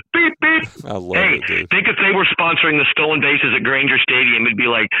Automotive. Beep, beep. I love it, dude. Think if they were sponsoring the stolen bases at Granger Stadium, it'd be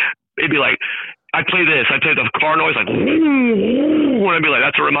like, I'd play the car noise like, woo, and I'd be like,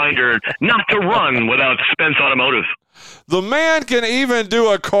 that's a reminder not to run without Spence Automotive. The man can even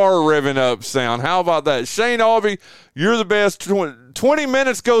do a car revving up sound. How about that? Shane Aube, you're the best. 20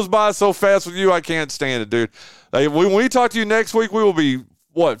 minutes goes by so fast with you, I can't stand it, dude. When we talk to you next week, we will be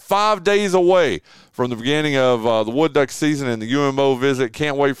 5 days away from the beginning of the Wood Duck season and the UMO visit.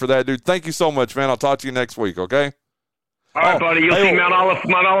 Can't wait for that, dude. Thank you so much, man. I'll talk to you next week, okay? All right, buddy. You'll see Mount Olive's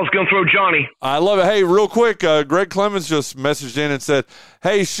going to throw Johnny. I love it. Hey, real quick, Greg Clemens just messaged in and said,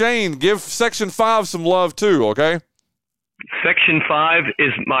 hey, Shane, give Section 5 some love too, okay? Section 5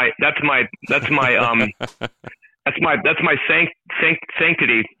 is my That's my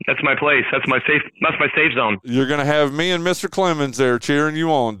sanctity. That's my place. That's my safe zone. You're going to have me and Mr. Clemens there cheering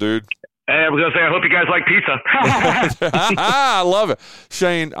you on, dude. Hey, I was going to say, I hope you guys like pizza. I love it.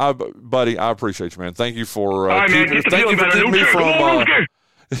 Shane, buddy, I appreciate you, man. Thank you for keeping me from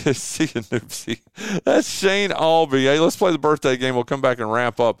see you, Noopsy. That's Shane Aube. Hey, let's play the birthday game. We'll come back and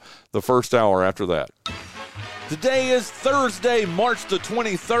wrap up the first hour after that. Today is Thursday, March the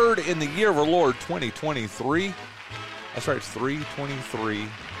 23rd in the year of our Lord 2023. That's right, it's 3/23.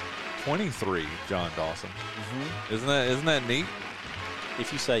 23, John Dawson. Mm-hmm. Isn't that neat?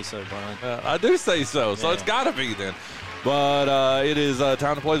 If you say so, Bryan. I do say so, so it's got to be then. But it is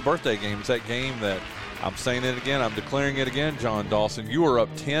time to play the birthday game. It's that game that I'm saying it again. I'm declaring it again. John Dawson, you are up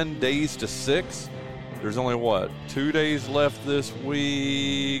 10 days to 6. There's only, 2 days left this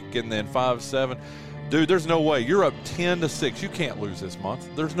week, and then 5, 7. Dude, there's no way. You're up 10 to 6. You can't lose this month.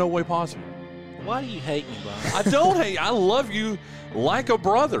 There's no way possible. Why do you hate me, Bryan? I don't hate you. I love you like a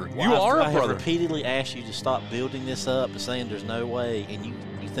brother. Well, you are a brother. I have repeatedly asked you to stop building this up and saying there's no way, and you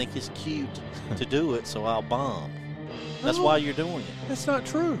think it's cute to do it, so I'll bomb. That's why you're doing it. That's not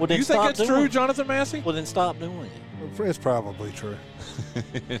true. Well, then you think it's true, Jonathan Massey? Well, then stop doing it. It's probably true.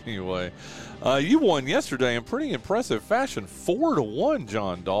 Anyway, you won yesterday in pretty impressive fashion. 4-1,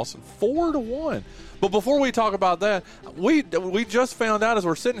 John Dawson. 4-1. But before we talk about that, we just found out as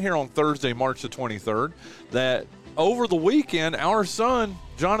we're sitting here on Thursday, March the 23rd, that over the weekend, our son,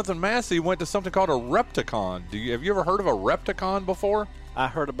 Jonathan Massey, went to something called a Repticon. Have you ever heard of a Repticon before? I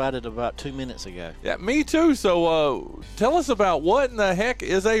heard about it about 2 minutes ago. Yeah, me too. So tell us about what in the heck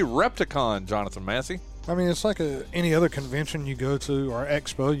is a Repticon, Jonathan Massey? I mean, it's like any other convention you go to or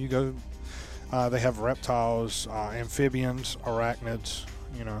expo. You go, they have reptiles, amphibians, arachnids,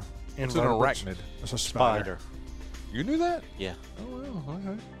 What's an arachnid? It's a spider. You knew that? Yeah. Oh, well,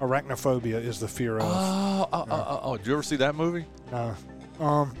 okay. Arachnophobia is the fear of. Oh, did you ever see that movie?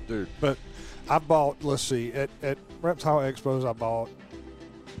 No. Dude. But I bought, let's see, at Reptile Expos, I bought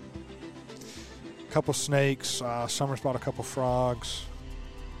a couple snakes. Summers bought a couple frogs.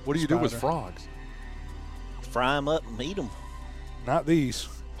 What do you do with frogs? Fry them up and eat them. Not these.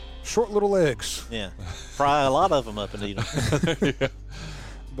 Short little legs. Yeah. Fry a lot of them up and eat them. Yeah.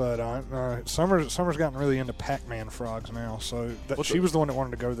 But Summer's gotten really into Pac-Man frogs now, so she was the one that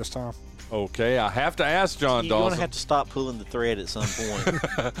wanted to go this time. Okay, I have to ask John Dawson. You're going to have to stop pulling the thread at some point.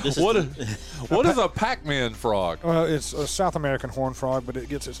 What is a Pac-Man frog? It's a South American horned frog, but it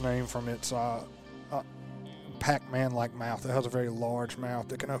gets its name from its Pac-Man-like mouth. It has a very large mouth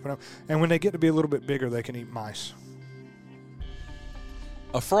that can open up. And when they get to be a little bit bigger, they can eat mice.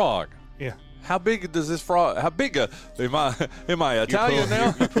 A frog? Yeah. How big does this frog? How big? Am I Italian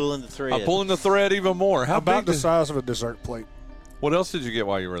now? You're pulling the thread. I'm pulling the thread even more. How about big the size of a dessert plate. What else did you get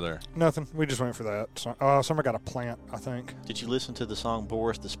while you were there? Nothing. We just went for that. So, Summer got a plant, I think. Did you listen to the song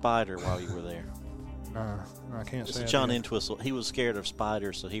Boris the Spider while you were there? No, I can't say. John Entwistle. He was scared of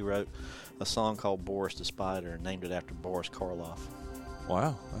spiders, so he wrote a song called Boris the Spider and named it after Boris Karloff.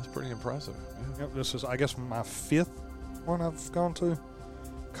 Wow, that's pretty impressive. Yeah. Yep, this is, I guess, my 5th one I've gone to.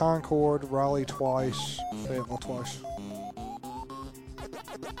 Concord, Raleigh twice, Fayetteville twice.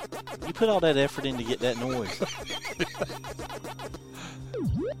 You put all that effort in to get that noise.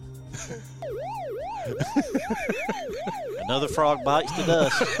 Another frog bites the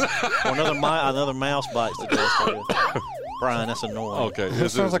dust. Or another mouse bites the dust. Bryan, that's annoying. Okay.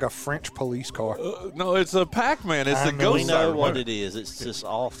 It sounds like a French police car. No, it's a Pac-Man. It's the ghost. We know what it is. It's just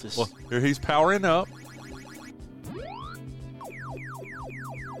off. Well, here he's powering up.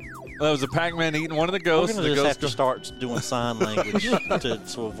 That was a Pac-Man eating one of the ghosts. We're going to just have to start doing sign language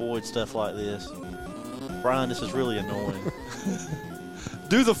to avoid stuff like this. Bryan, this is really annoying.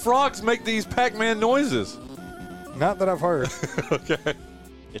 Do the frogs make these Pac-Man noises? Not that I've heard. Okay.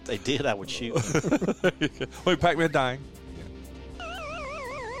 If they did, I would shoot them. Wait, Pac-Man dying.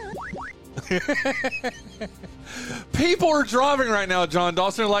 People are driving right now, John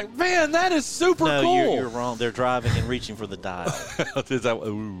Dawson. They're like, man, that is super cool. No, you're wrong. They're driving and reaching for the dial. Is that,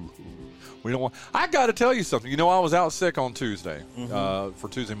 we don't want. I got to tell you something. I was out sick on Tuesday for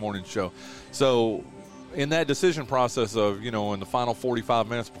Tuesday morning show. So in that decision process of, in the final 45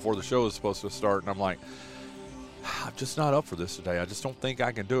 minutes before the show is supposed to start, and I'm like, I'm just not up for this today. I just don't think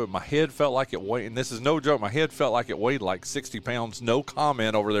I can do it. My head felt like it weighed, and this is no joke, my head felt like it weighed like 60 pounds. No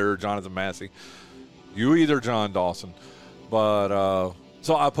comment over there, Jonathan Massey. You either, John Dawson. But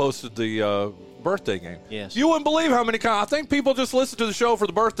so I posted the birthday game. Yes. You wouldn't believe how many I think people just listened to the show for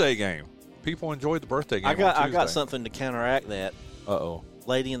the birthday game. People enjoyed the birthday game. I got something to counteract that. Uh-oh.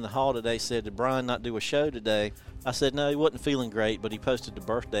 lady in the hall today said, did Bryan not do a show today? I said, no, he wasn't feeling great, but he posted the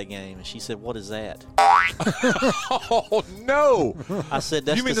birthday game. And she said, what is that? Oh, no. I said,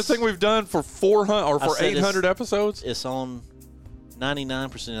 that's you mean the thing we've done for 400 or for 800 episodes? It's on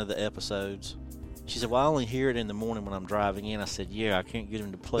 99% of the episodes. She said, well, I only hear it in the morning when I'm driving in. I said, yeah, I can't get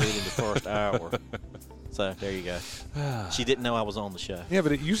him to play it in the first hour. So there you go. She didn't know I was on the show. Yeah,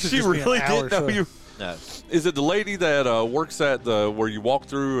 but it used to she just really be an hour didn't know show. you. No. Is it the lady that works at where you walk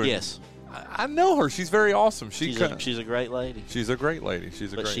through? And Yes. I know her. She's very awesome. She's a great lady. She's a great lady.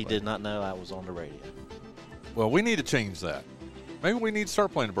 But she did not know I was on the radio. Well, we need to change that. Maybe we need to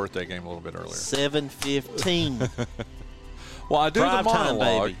start playing the birthday game a little bit earlier. 7:15. Well, I do Drive the time,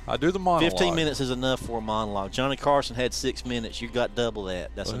 monologue. baby. I do the monologue. 15 minutes is enough for a monologue. Johnny Carson had 6 minutes. You got double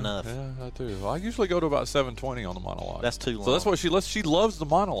that. That's enough. Yeah, I do. Well, I usually go to about 7:20 on the monologue. That's too long. So that's what she loves the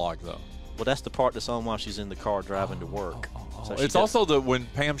monologue, though. Well, that's the part that's on while she's in the car driving to work. So It's also when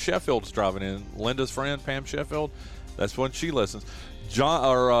Pam Sheffield's driving in, Linda's friend, Pam Sheffield, that's when she listens.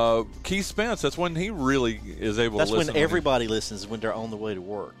 Keith Spence, that's when he really is able to listen. That's when everybody listens, when they're on the way to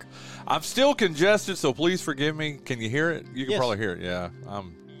work. I'm still congested, so please forgive me. Can you hear it? You can probably hear it, yeah.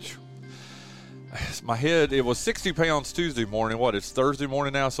 My head, it was 60 pounds Tuesday morning. It's Thursday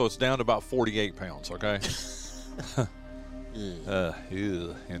morning now, so it's down to about 48 pounds, okay?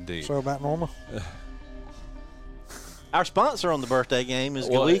 Indeed. So about normal? Our sponsor on the birthday game is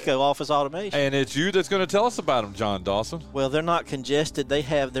GoEco Office Automation. And it's you that's going to tell us about them, John Dawson. Well, they're not congested. They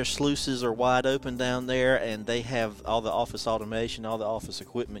have their sluices are wide open down there, and they have all the office automation, all the office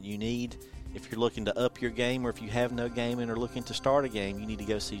equipment you need. If you're looking to up your game, or if you have no game and are looking to start a game, you need to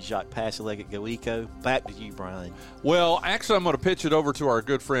go see Jacques Passeleg at GoEco. Back to you, Bryan. Well, actually, I'm going to pitch it over to our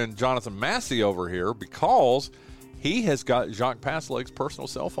good friend Jonathan Massey over here because he has got Jacques Passeleg's personal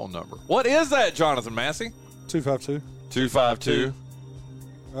cell phone number. What is that, Jonathan Massey? 252. 252.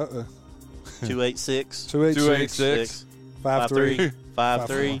 286. 286. 53.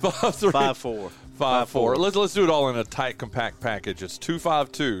 54. Let's do it all in a tight, compact package. It's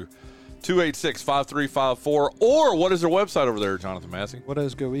 252-286-5354. Or what is their website over there, Jonathan Massey? What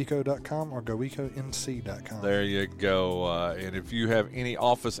is GoEco.com or GoEcoNC.com? There you go. And if you have any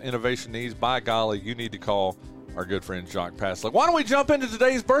office innovation needs, by golly, you need to call our good friend Jacques Passeleg. Why don't we jump into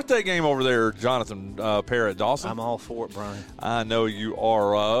today's birthday game over there, Jonathan Parrott Dawson? I'm all for it, Bryan. I know you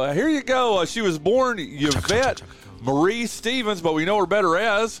are. Here you go. She was born Yvette Marie Stevens, but we know her better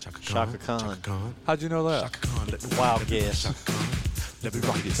as Chaka Khan. How'd you know that? Wild guess. Let me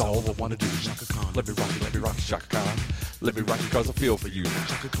rock it, it's all I want to do. Let me rock it, Chaka Khan. Let me rock it because I feel for you.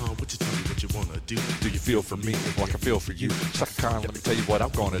 Chaka Khan, what you tell me what you want to do? Do you feel for me like I feel for you? Chaka Khan, let me tell you what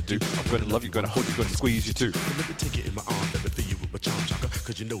I'm going to do. I'm going to love you, going to hold you, going to squeeze you too. Let me take it in my arms, let me feel you with my charm, Chaka.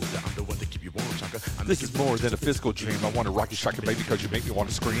 Because you know that I'm the one to keep you warm, Chaka. This is more than a physical dream. I want to rock you, Chaka, baby, because you make me want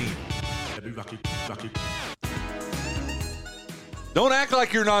to scream. Let me rock it, rock it. Don't act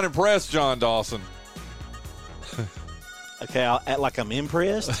like you're not impressed, John Dawson. Okay, I'll act like I'm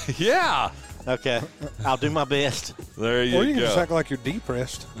impressed. Yeah. Okay, I'll do my best. There you go. Or you can just act like you're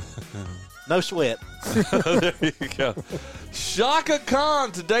depressed. No sweat. There you go. Chaka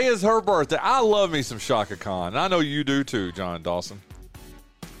Khan, today is her birthday. I love me some Chaka Khan. And I know you do too, John Dawson.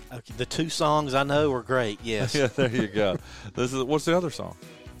 Okay, the two songs I know are great, yes. Yeah, there you go. What's the other song?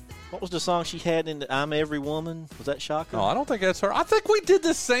 What was the song she had in the I'm Every Woman? Was that Chaka? No, I don't think that's her. I think we did the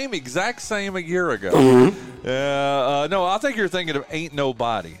exact same a year ago. No, I think you're thinking of Ain't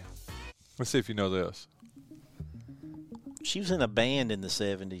Nobody. Let's see if you know this. She was in a band in the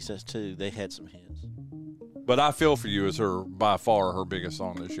 70s, that's too. They had some hits. But I Feel For You is by far her biggest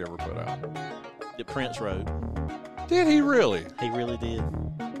song that she ever put out. That Prince wrote. Did he really? He really did.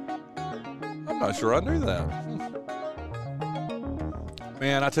 I'm not sure I knew that.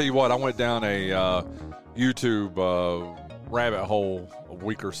 Man, I tell you what, I went down a YouTube rabbit hole a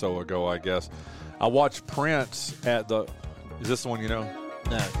week or so ago, I guess. I watched Prince at the... Is this the one you know?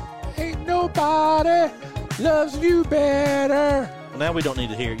 No. Ain't nobody loves you better. Well, now we don't need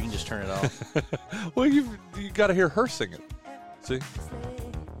to hear it. You can just turn it off. Well, you got to hear her sing it. See?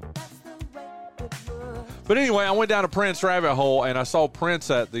 But anyway, I went down a Prince rabbit hole, and I saw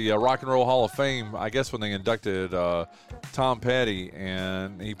Prince at the Rock and Roll Hall of Fame, I guess when they inducted Tom Petty,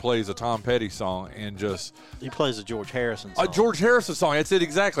 and he plays a Tom Petty song and just... He plays a George Harrison song. A George Harrison song. That's it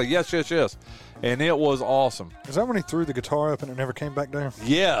exactly. Yes. And it was awesome. Is that when he threw the guitar up and it never came back down?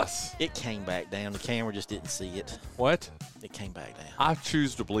 Yes. It came back down. The camera just didn't see it. What? It came back down. I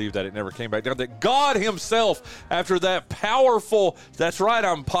choose to believe that it never came back down. That God himself, after that powerful, that's right,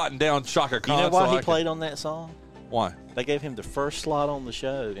 I'm potting down Chaka Khan. You know why he played on that song? Why? They gave him the first slot on the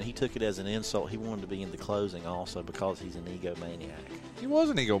show, and he took it as an insult. He wanted to be in the closing also because he's an egomaniac. He was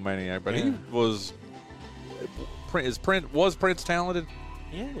an egomaniac, but Yeah. he was. Was Prince talented?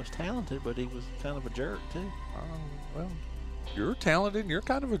 Yeah, he was talented, but he was kind of a jerk too. Well, you're talented and you're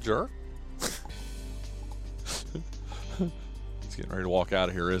kind of a jerk. He's getting ready to walk out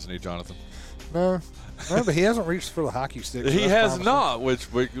of here, isn't he, Jonathan? No, but he hasn't reached for the hockey stick. So He that's has promising. not, which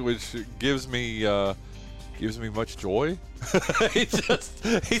gives me much joy. he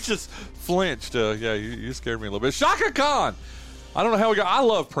just flinched. Yeah, you scared me a little bit. Shaka Khan. I don't know how we got. I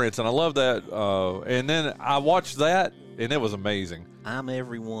love Prince, and I love that. And then I watched that, and it was amazing. I'm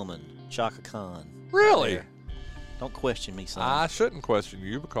Every Woman, Chaka Khan. Really? Right. Don't question me, son. I shouldn't question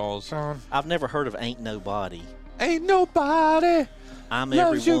you because I've never heard of Ain't Nobody. Ain't nobody. I'm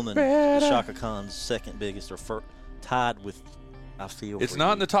loves Every you Woman better. is Chaka Khan's second biggest, or tied with I Feel It's For not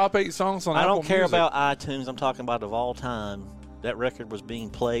You. in the top 8 songs on I Apple don't care Music. about iTunes. I'm talking about of all time. That record was being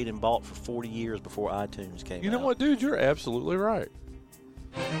played and bought for 40 years before iTunes came out. You know what, dude? You're absolutely right.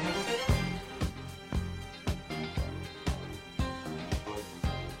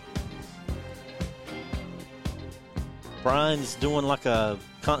 Bryan's doing like a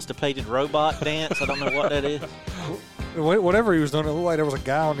constipated robot dance. I don't know what that is. Whatever he was doing, it looked like there was a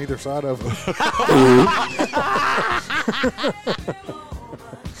guy on either side of him.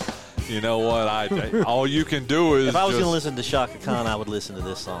 You know what? All you can do is If I was just- going to listen to Chaka Khan, I would listen to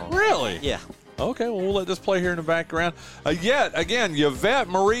this song. Really? Yeah. Okay, well, we'll let this play here in the background. Yet, again, Yvette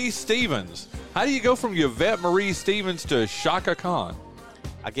Marie Stevens. How do you go from Yvette Marie Stevens to Shaka Khan?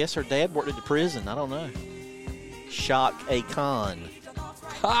 I guess her dad worked at the prison. I don't know. Shock a Khan.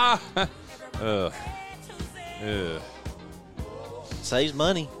 Ha! Saves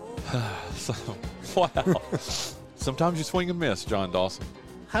money. Wow. Sometimes you swing and miss, John Dawson.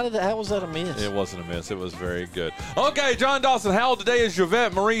 How was that a miss? It wasn't a miss. It was very good. Okay, John Dawson, how old today is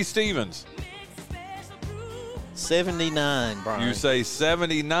Yvette Marie Stevens? 79, Bryan. You say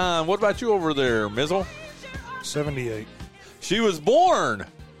 79. What about you over there, Mizzle? 78. She was born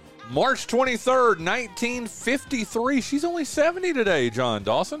March 23rd, 1953. She's only 70 today, John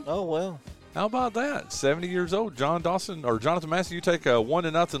Dawson. Oh, well. How about that? 70 years old. John Dawson, or Jonathan Massey, you take a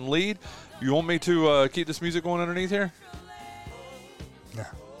 1-0 lead. You want me to keep this music going underneath here?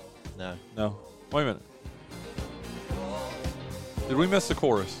 No. No. Wait a minute. Did we miss the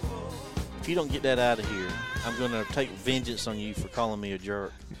chorus? If you don't get that out of here, I'm going to take vengeance on you for calling me a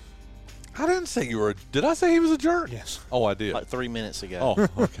jerk. I didn't say you were. Did I say he was a jerk? Yes. Oh, I did. Like 3 minutes ago. Oh,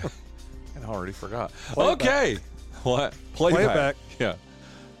 okay. I already forgot. Play it Okay. What? Play it back. Yeah.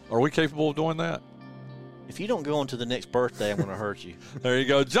 Are we capable of doing that? If you don't go on to the next birthday, I'm going to hurt you. There you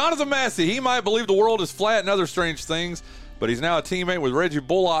go. Jonathan Massey. He might believe the world is flat and other strange things, but he's now a teammate with Reggie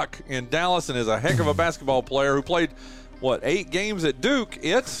Bullock in Dallas and is a heck of a basketball player who played, 8 games at Duke?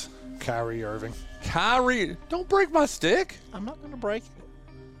 It's Kyrie Irving. Kyrie. Don't break my stick. I'm not going to break it.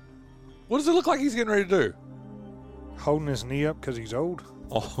 What does it look like he's getting ready to do? Holding his knee up because he's old.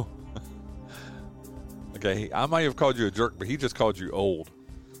 Oh. Okay, I might have called you a jerk, but he just called you old.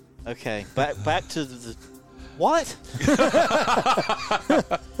 Okay, back to the what?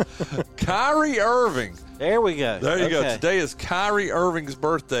 Kyrie Irving. There we go. There you go. Okay. Today is Kyrie Irving's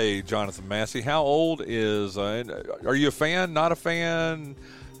birthday, Jonathan Massey. How old is, are you a fan, not a fan,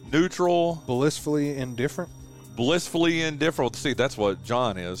 neutral? Blissfully indifferent. Blissfully indifferent. See, that's what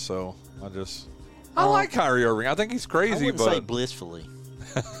John is, so I like Kyrie Irving. I think he's crazy, I wouldn't but say blissfully.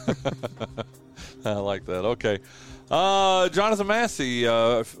 I like that. Okay. Jonathan Massey,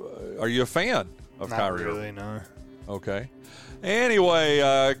 are you a fan of Not Kyrie really, Irving? no. Okay.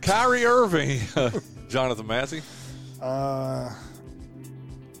 Anyway, Kyrie Irving, Jonathan Massey.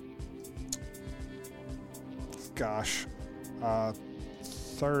 Gosh.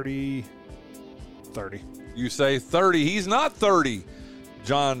 30. You say 30. He's not 30.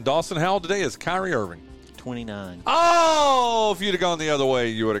 John Dawson, how old today is Kyrie Irving? 29. Oh, if you'd have gone the other way,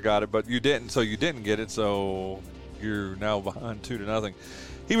 you would have got it, but you didn't, so you didn't get it, so you're now behind 2-0.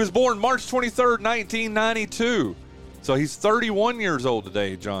 He was born March 23rd, 1992. So he's 31 years old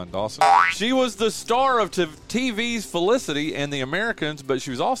today, John Dawson. She was the star of TV's Felicity and The Americans, but she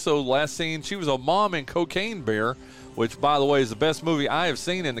was also last seen, she was a mom in Cocaine Bear, which, by the way, is the best movie I have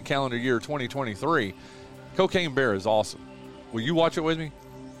seen in the calendar year 2023. Cocaine Bear is awesome. Will you watch it with me?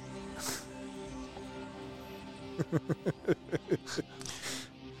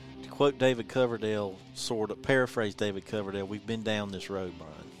 To quote David Coverdale, sort of paraphrase David Coverdale, we've been down this road,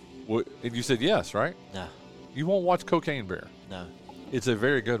 Bryan. What, and you said yes, right? No. You won't watch Cocaine Bear? No. It's a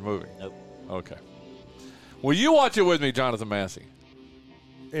very good movie. Nope. Okay. Will you watch it with me, Jonathan Massey?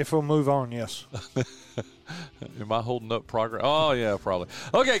 If we'll move on, yes. Am I holding up progress? Oh, yeah, probably.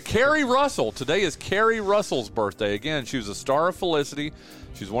 Okay, Carrie Russell. Today is Carrie Russell's birthday. Again, she was a star of Felicity.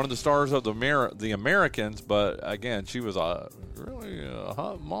 She's one of the stars of the Americans, but, again, she was a really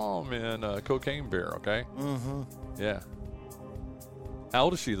hot mom in Cocaine Bear, okay? Mm-hmm. Yeah. How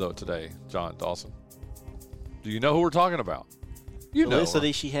old is she, though, today, John Dawson? Do you know who we're talking about? You know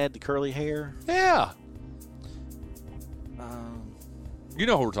Felicity, she had the curly hair. Yeah. You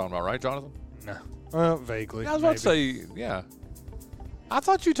know who we're talking about, right, Jonathan? No. Vaguely. I was about to say, yeah. I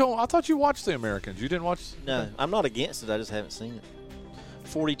thought you watched The Americans. You didn't watch? No, I'm not against it. I just haven't seen it.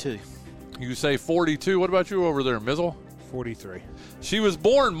 42. You say 42. What about you over there, Mizzle? 43. She was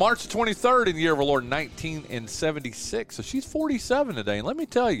born March 23rd in the year of our Lord 1976. So she's 47 today. And let me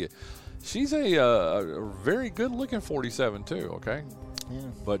tell you, she's a very good-looking 47 too. Okay. Yeah.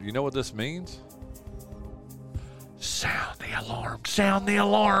 But you know what this means? Sound the alarm. Sound the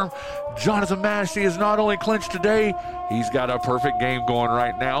alarm. Jonathan Massey is not only clinched today, he's got a perfect game going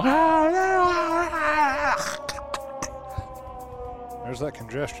right now. There's that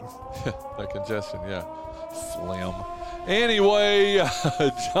congestion. That congestion, yeah. Phlegm. Anyway,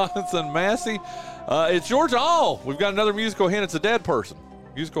 Jonathan Massey, it's yours all. We've got another musical hint. It's a dead person.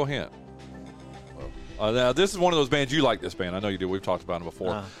 Musical hint. Now, this is one of those bands. You like this band. I know you do. We've talked about them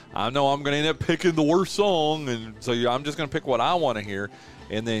before. I know I'm going to end up picking the worst song, and so I'm just going to pick what I want to hear,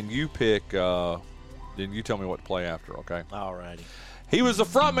 and then you pick, then you tell me what to play after, okay? All righty. He was the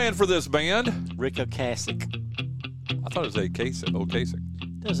frontman for this band. Rick Ocasek. I thought it was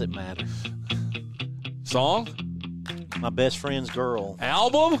Ocasek. Doesn't matter. Song? My Best Friend's Girl.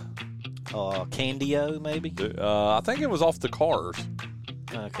 Album? Candy-O, maybe? I think it was off the Cars.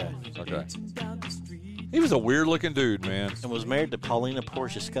 Okay. He was a weird-looking dude, man. And was married to Paulina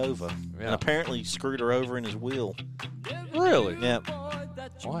Porsheskova. Yeah. And apparently screwed her over in his will. Really? Yeah.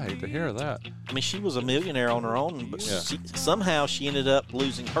 Well, I hate to hear that. I mean, she was a millionaire on her own, but Yeah. somehow she ended up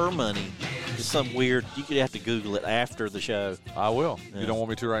losing her money. It's some weird. You could have to Google it after the show. I will. Yeah. You don't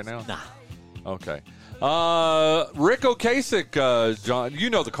want me to right now? Nah. Okay. Rick Ocasek, John, you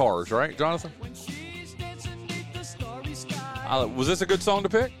know the Cars, right, Jonathan? Was this a good song to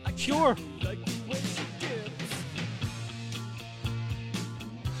pick? Sure.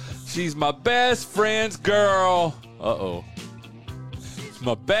 She's my best friend's girl. Uh-oh. She's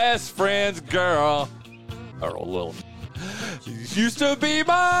my best friend's girl. Earl Little. Used to be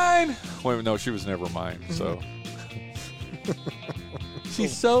mine. Wait, no, she was never mine, so.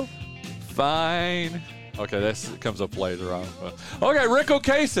 She's so fine. Okay, that comes up later on. Okay, Rick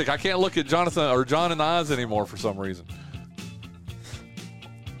Ocasek. I can't look at Jonathan or John in the eyes anymore for some reason.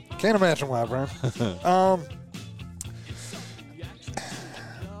 Can't imagine why, Brian.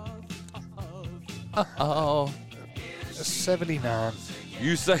 79.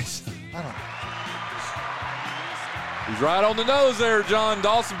 You say. I don't know. He's right on the nose there, John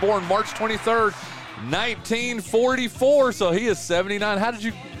Dawson, born March 23rd, 1944. So he is 79. How did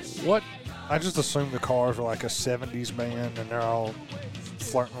you? What? I just assumed the Cars were like a 70s band, and they're all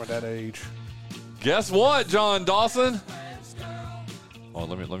flirting with that age. Guess what, John Dawson? Oh,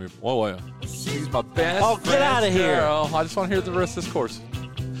 let me. Whoa, wait. She's my best. Oh, get out of here! I just want to hear the rest of this chorus.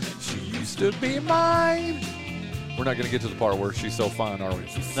 She used to be mine. We're not going to get to the part where she's so fine, are we?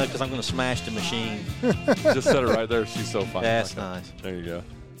 No, because I'm going to smash the machine. Just said it right there. She's so fine. That's okay. nice. There you go.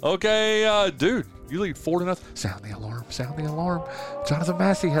 Okay, dude, you lead 4-0. Sound the alarm. Sound the alarm. Jonathan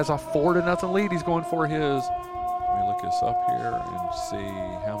Massey has a 4-0 lead. He's going for his. Let me look this up here and see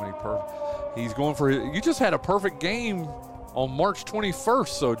how many perfect. He's going for his. You just had a perfect game on March 21st.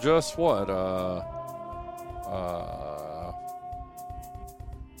 So just what?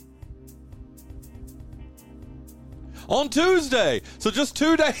 On Tuesday. So just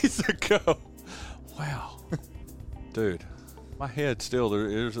 2 days ago. Wow. Dude, my head still,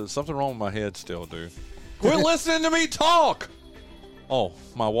 there's something wrong with my head still, dude. Quit listening to me talk. Oh,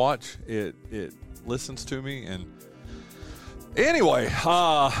 my watch, it listens to me. And anyway,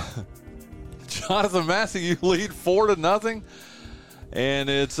 Jonathan Massey, you lead 4-0. And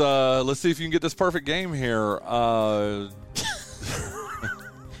it's, let's see if you can get this perfect game here.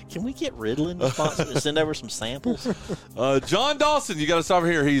 Can we get Ritalin to sponsor to send over some samples? John Dawson, you got to stop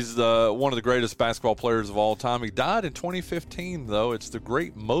here. He's one of the greatest basketball players of all time. He died in 2015, though. It's the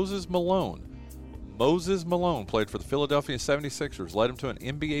great Moses Malone. Moses Malone played for the Philadelphia 76ers, led him to an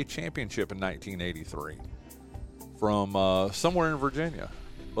NBA championship in 1983 from somewhere in Virginia.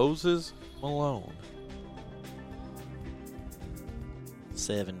 Moses Malone.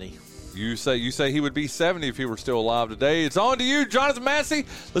 70. You say he would be 70 if he were still alive today. It's on to you, Jonathan Massey.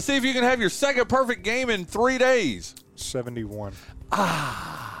 Let's see if you can have your second perfect game in 3 days. 71.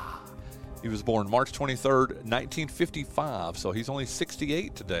 Ah. He was born March 23rd, 1955, so he's only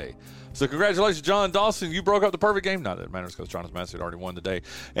 68 today. So congratulations, John Dawson. You broke up the perfect game. Not that it matters because Jonathan Massey had already won today.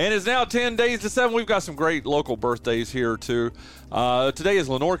 And it's now 10 days to 7. We've got some great local birthdays here, too. Today is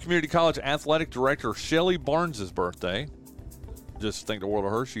Lenore Community College Athletic Director Shelly Barnes' birthday. Just think the world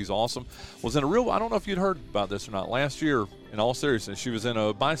of her. She's awesome. Was in a real, I don't know if you'd heard about this or not. Last year, in all seriousness, she was in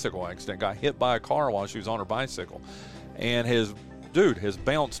a bicycle accident, got hit by a car while she was on her bicycle. And has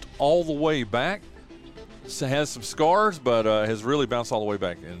bounced all the way back. Has some scars, but has really bounced all the way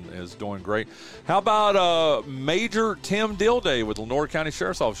back and is doing great. How about Major Tim Dilday with Lenore County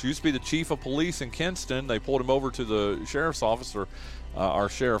Sheriff's Office? He used to be the chief of police in Kinston. They pulled him over to the sheriff's office, or our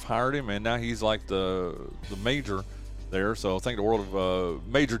sheriff hired him, and now he's like the major there. So thank the world of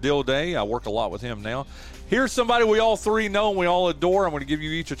Major Dilday. I work a lot with him now. Here's somebody we all three know and we all adore. I'm going to give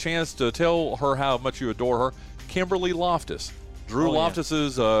you each a chance to tell her how much you adore her. Kimberly Loftus. Drew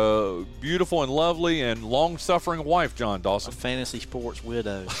Loftus's beautiful and lovely and long-suffering wife, John Dawson. A fantasy sports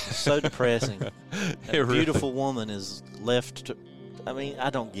widow. It's so depressing. A beautiful woman is left to, I mean, I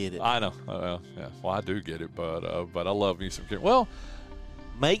don't get it. I know. Yeah. Well, I do get it, but I love me some Kimberly. Well,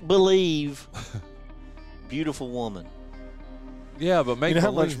 make believe beautiful woman. Yeah, but make you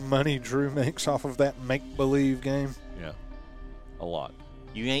know believe. how much money Drew makes off of that make-believe game? Yeah, a lot.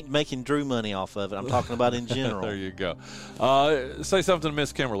 You ain't making Drew money off of it. I'm talking about in general. There you go. Say something to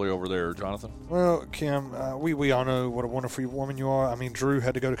Miss Kimberly over there, Jonathan. Well, Kim, we all know what a wonderful woman you are. I mean, Drew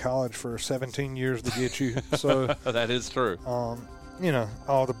had to go to college for 17 years to get you. So that is true. You know,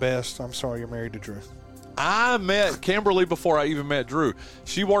 all the best. I'm sorry you're married to Drew. I met Kimberly before I even met Drew.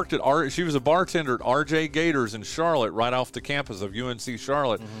 She worked at she was a bartender at RJ Gators in Charlotte, right off the campus of UNC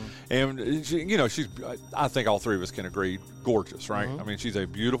Charlotte. Mm-hmm. And she's I think all three of us can agree, gorgeous, right? Mm-hmm. I mean, she's a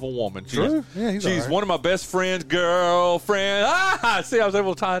beautiful woman. Drew? Yeah, she's one of my best friends' girlfriend. See, I was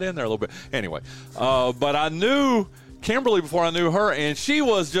able to tie it in there a little bit. Anyway, but I knew Kimberly before I knew her, and she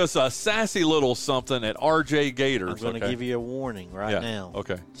was just a sassy little something at RJ Gators. I'm going to give you a warning now.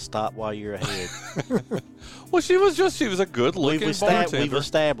 Okay. Stop while you're ahead. Well, she was a good-looking bartender. We've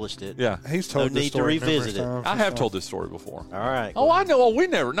established it. Yeah. He's told this story to revisit it. Times. I have told this story before. All right. Oh, I know. Well, we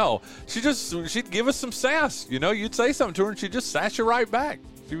never know. She'd give us some sass. You'd say something to her, and she'd just sass you right back.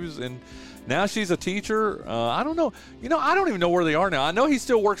 She was in. Now she's a teacher. I don't know. I don't even know where they are now. I know he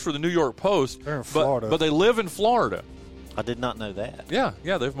still works for the New York Post. They're in Florida. But they live in Florida. I did not know that.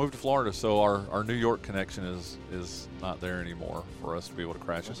 Yeah, they've moved to Florida, so our New York connection is not there anymore for us to be able to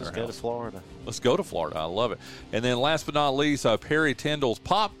crash at their house. Let's go to Florida. Let's go to Florida. I love it. And then last but not least, Perry Tyndall's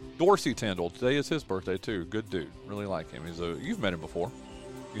Pop Dorsey Tyndall. Today is his birthday, too. Good dude. Really like him. You've met him before.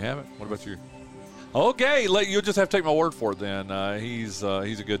 You haven't? What about you? Okay, you'll just have to take my word for it then. He's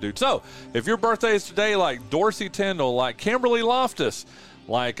a good dude. So, if your birthday is today like Dorsey Tyndall, like Kimberly Loftus,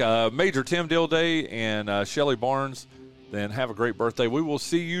 like Major Tim Dilday, and Shelly Barnes, then have a great birthday. We will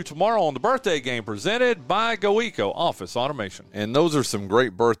see you tomorrow on the birthday game presented by GoEco Office Automation. And those are some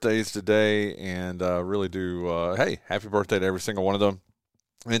great birthdays today, and really do, happy birthday to every single one of them.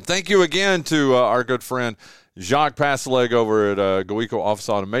 And thank you again to our good friend Jacques Passeleg over at GoEco Office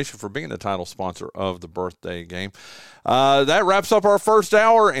Automation for being the title sponsor of the birthday game. That wraps up our first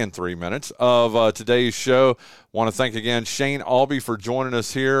hour and 3 minutes of today's show. Want to thank again Shane Aube for joining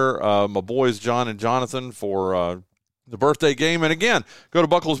us here, my boys John and Jonathan for the birthday game. And again, go to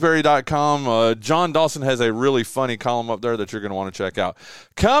bucklesberry.com. John Dawson has a really funny column up there that you're going to want to check out.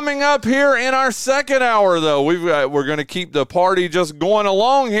 Coming up here in our second hour, though, we're going to keep the party just going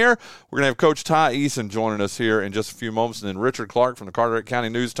along here. We're going to have Coach Ty Eason joining us here in just a few moments, and then Richard Clark from the Carteret County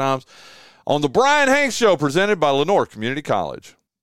News-Times on the Bryan Hanks Show, presented by Lenore Community College.